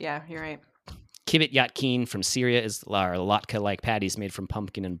best. Yeah, you're right. Kibbut Yatkin from Syria is latke-like patties made from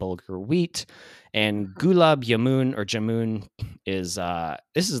pumpkin and bulgur wheat. And Gulab Jamun is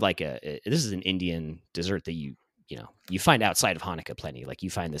this is an Indian dessert that you find outside of Hanukkah plenty. Like you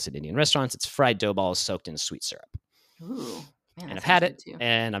find this in Indian restaurants. It's fried dough balls soaked in sweet syrup. Ooh, man, and I've had it,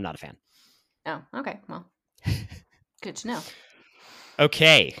 and I'm not a fan. Oh, okay. Well, good to know.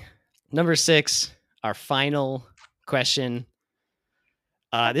 Okay, number 6, our final question.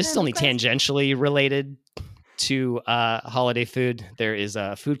 This is only tangentially related to holiday food. There is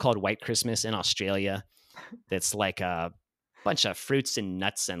a food called White Christmas in Australia that's like a bunch of fruits and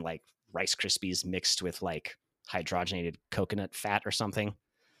nuts and like Rice Krispies mixed with like hydrogenated coconut fat or something.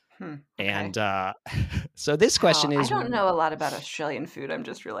 Okay. And so this question is... I don't know a lot about Australian food, I'm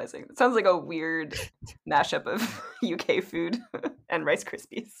just realizing. It sounds like a weird mashup of UK food and Rice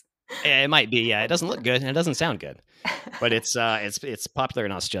Krispies. It might be, yeah. It doesn't look good and it doesn't sound good, but it's popular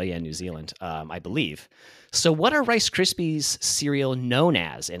in Australia and New Zealand, I believe. So, what are Rice Krispies cereal known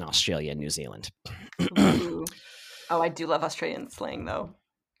as in Australia and New Zealand? Oh, I do love Australian slang, though.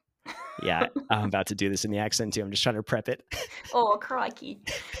 Yeah, I'm about to do this in the accent too. I'm just trying to prep it. Oh, crikey!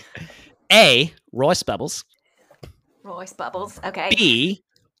 A, rice bubbles. Rice bubbles. Okay. B,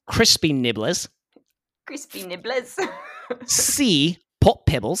 crispy nibblers. Crispy nibblers. C, pot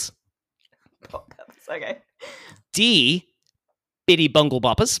pebbles. Pot pebbles. Okay. D, bitty bungle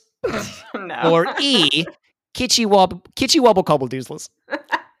boppers. No. Or E, kitschy wobble cobble doozlers.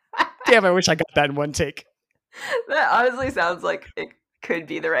 Damn, I wish I got that in one take. That honestly sounds like it could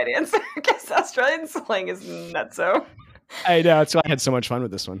be the right answer because Australian slang is nutso. I know, that's why I had so much fun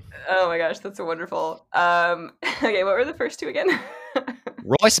with this one. Oh my gosh, that's so wonderful. Okay, what were the first two again?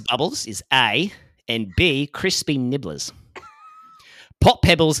 Rice bubbles is A, and B, crispy nibblers. Pot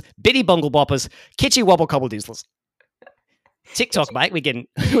pebbles, bitty bungle boppers, kitschy wobble cobble doozlers. TikTok, mate. We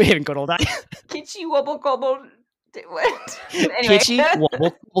haven't got all day. Kitschy wobble cobble. What? Anyway. Kitschy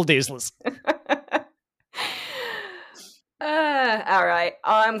wobble cobble doozlers. All right.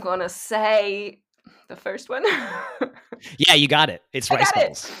 I'm gonna say the first one. Yeah, you got it. It's rice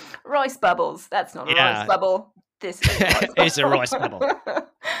bubbles. Rice bubbles. That's not a rice bubble. This is a rice bubble. It's a rice bubble.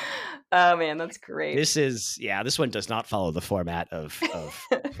 Oh man, that's great. This one does not follow the format of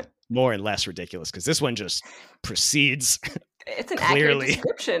more and less ridiculous because this one just proceeds It's an Clearly. accurate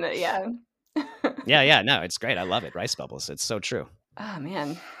description. Yeah. Yeah. No, it's great. I love it. Rice bubbles. It's so true. Oh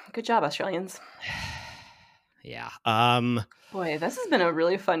man, good job, Australians. Yeah. Boy, this has been a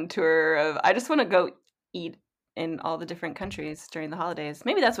really fun tour of. I just want to go eat in all the different countries during the holidays.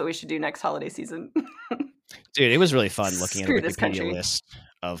 Maybe that's what we should do next holiday season. Dude, it was really fun looking Screw at a this Wikipedia country. list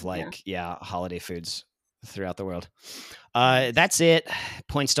of Yeah. holiday foods throughout the world. That's it.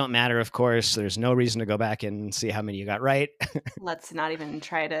 Points don't matter, of course. There's no reason to go back and see how many you got right. Let's not even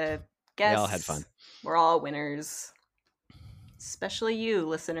try to We guess. all had fun. We're all winners. Especially you,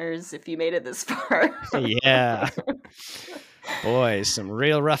 listeners, if you made it this far. Yeah. Boy, some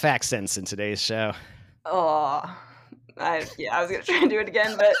real rough accents in today's show. Oh, I was going to try and do it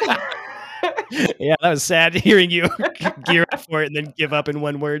again, but... Yeah, that was sad hearing you gear up for it and then give up in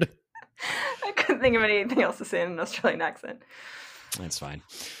one word. I couldn't think of anything else to say in an Australian accent. That's fine.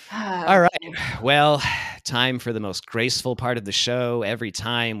 All right. Well, time for the most graceful part of the show every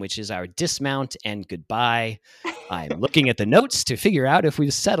time, which is our dismount and goodbye. I'm looking at the notes to figure out if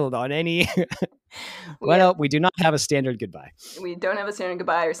we've settled on any. Well, we do not have a standard goodbye. We don't have a standard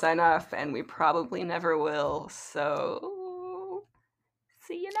goodbye or sign off, and we probably never will. So,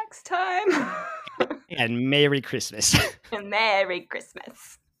 see you next time. And Merry Christmas. And Merry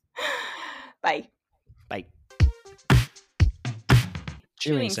Christmas. Bye. Bye.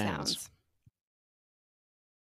 Chewing sounds.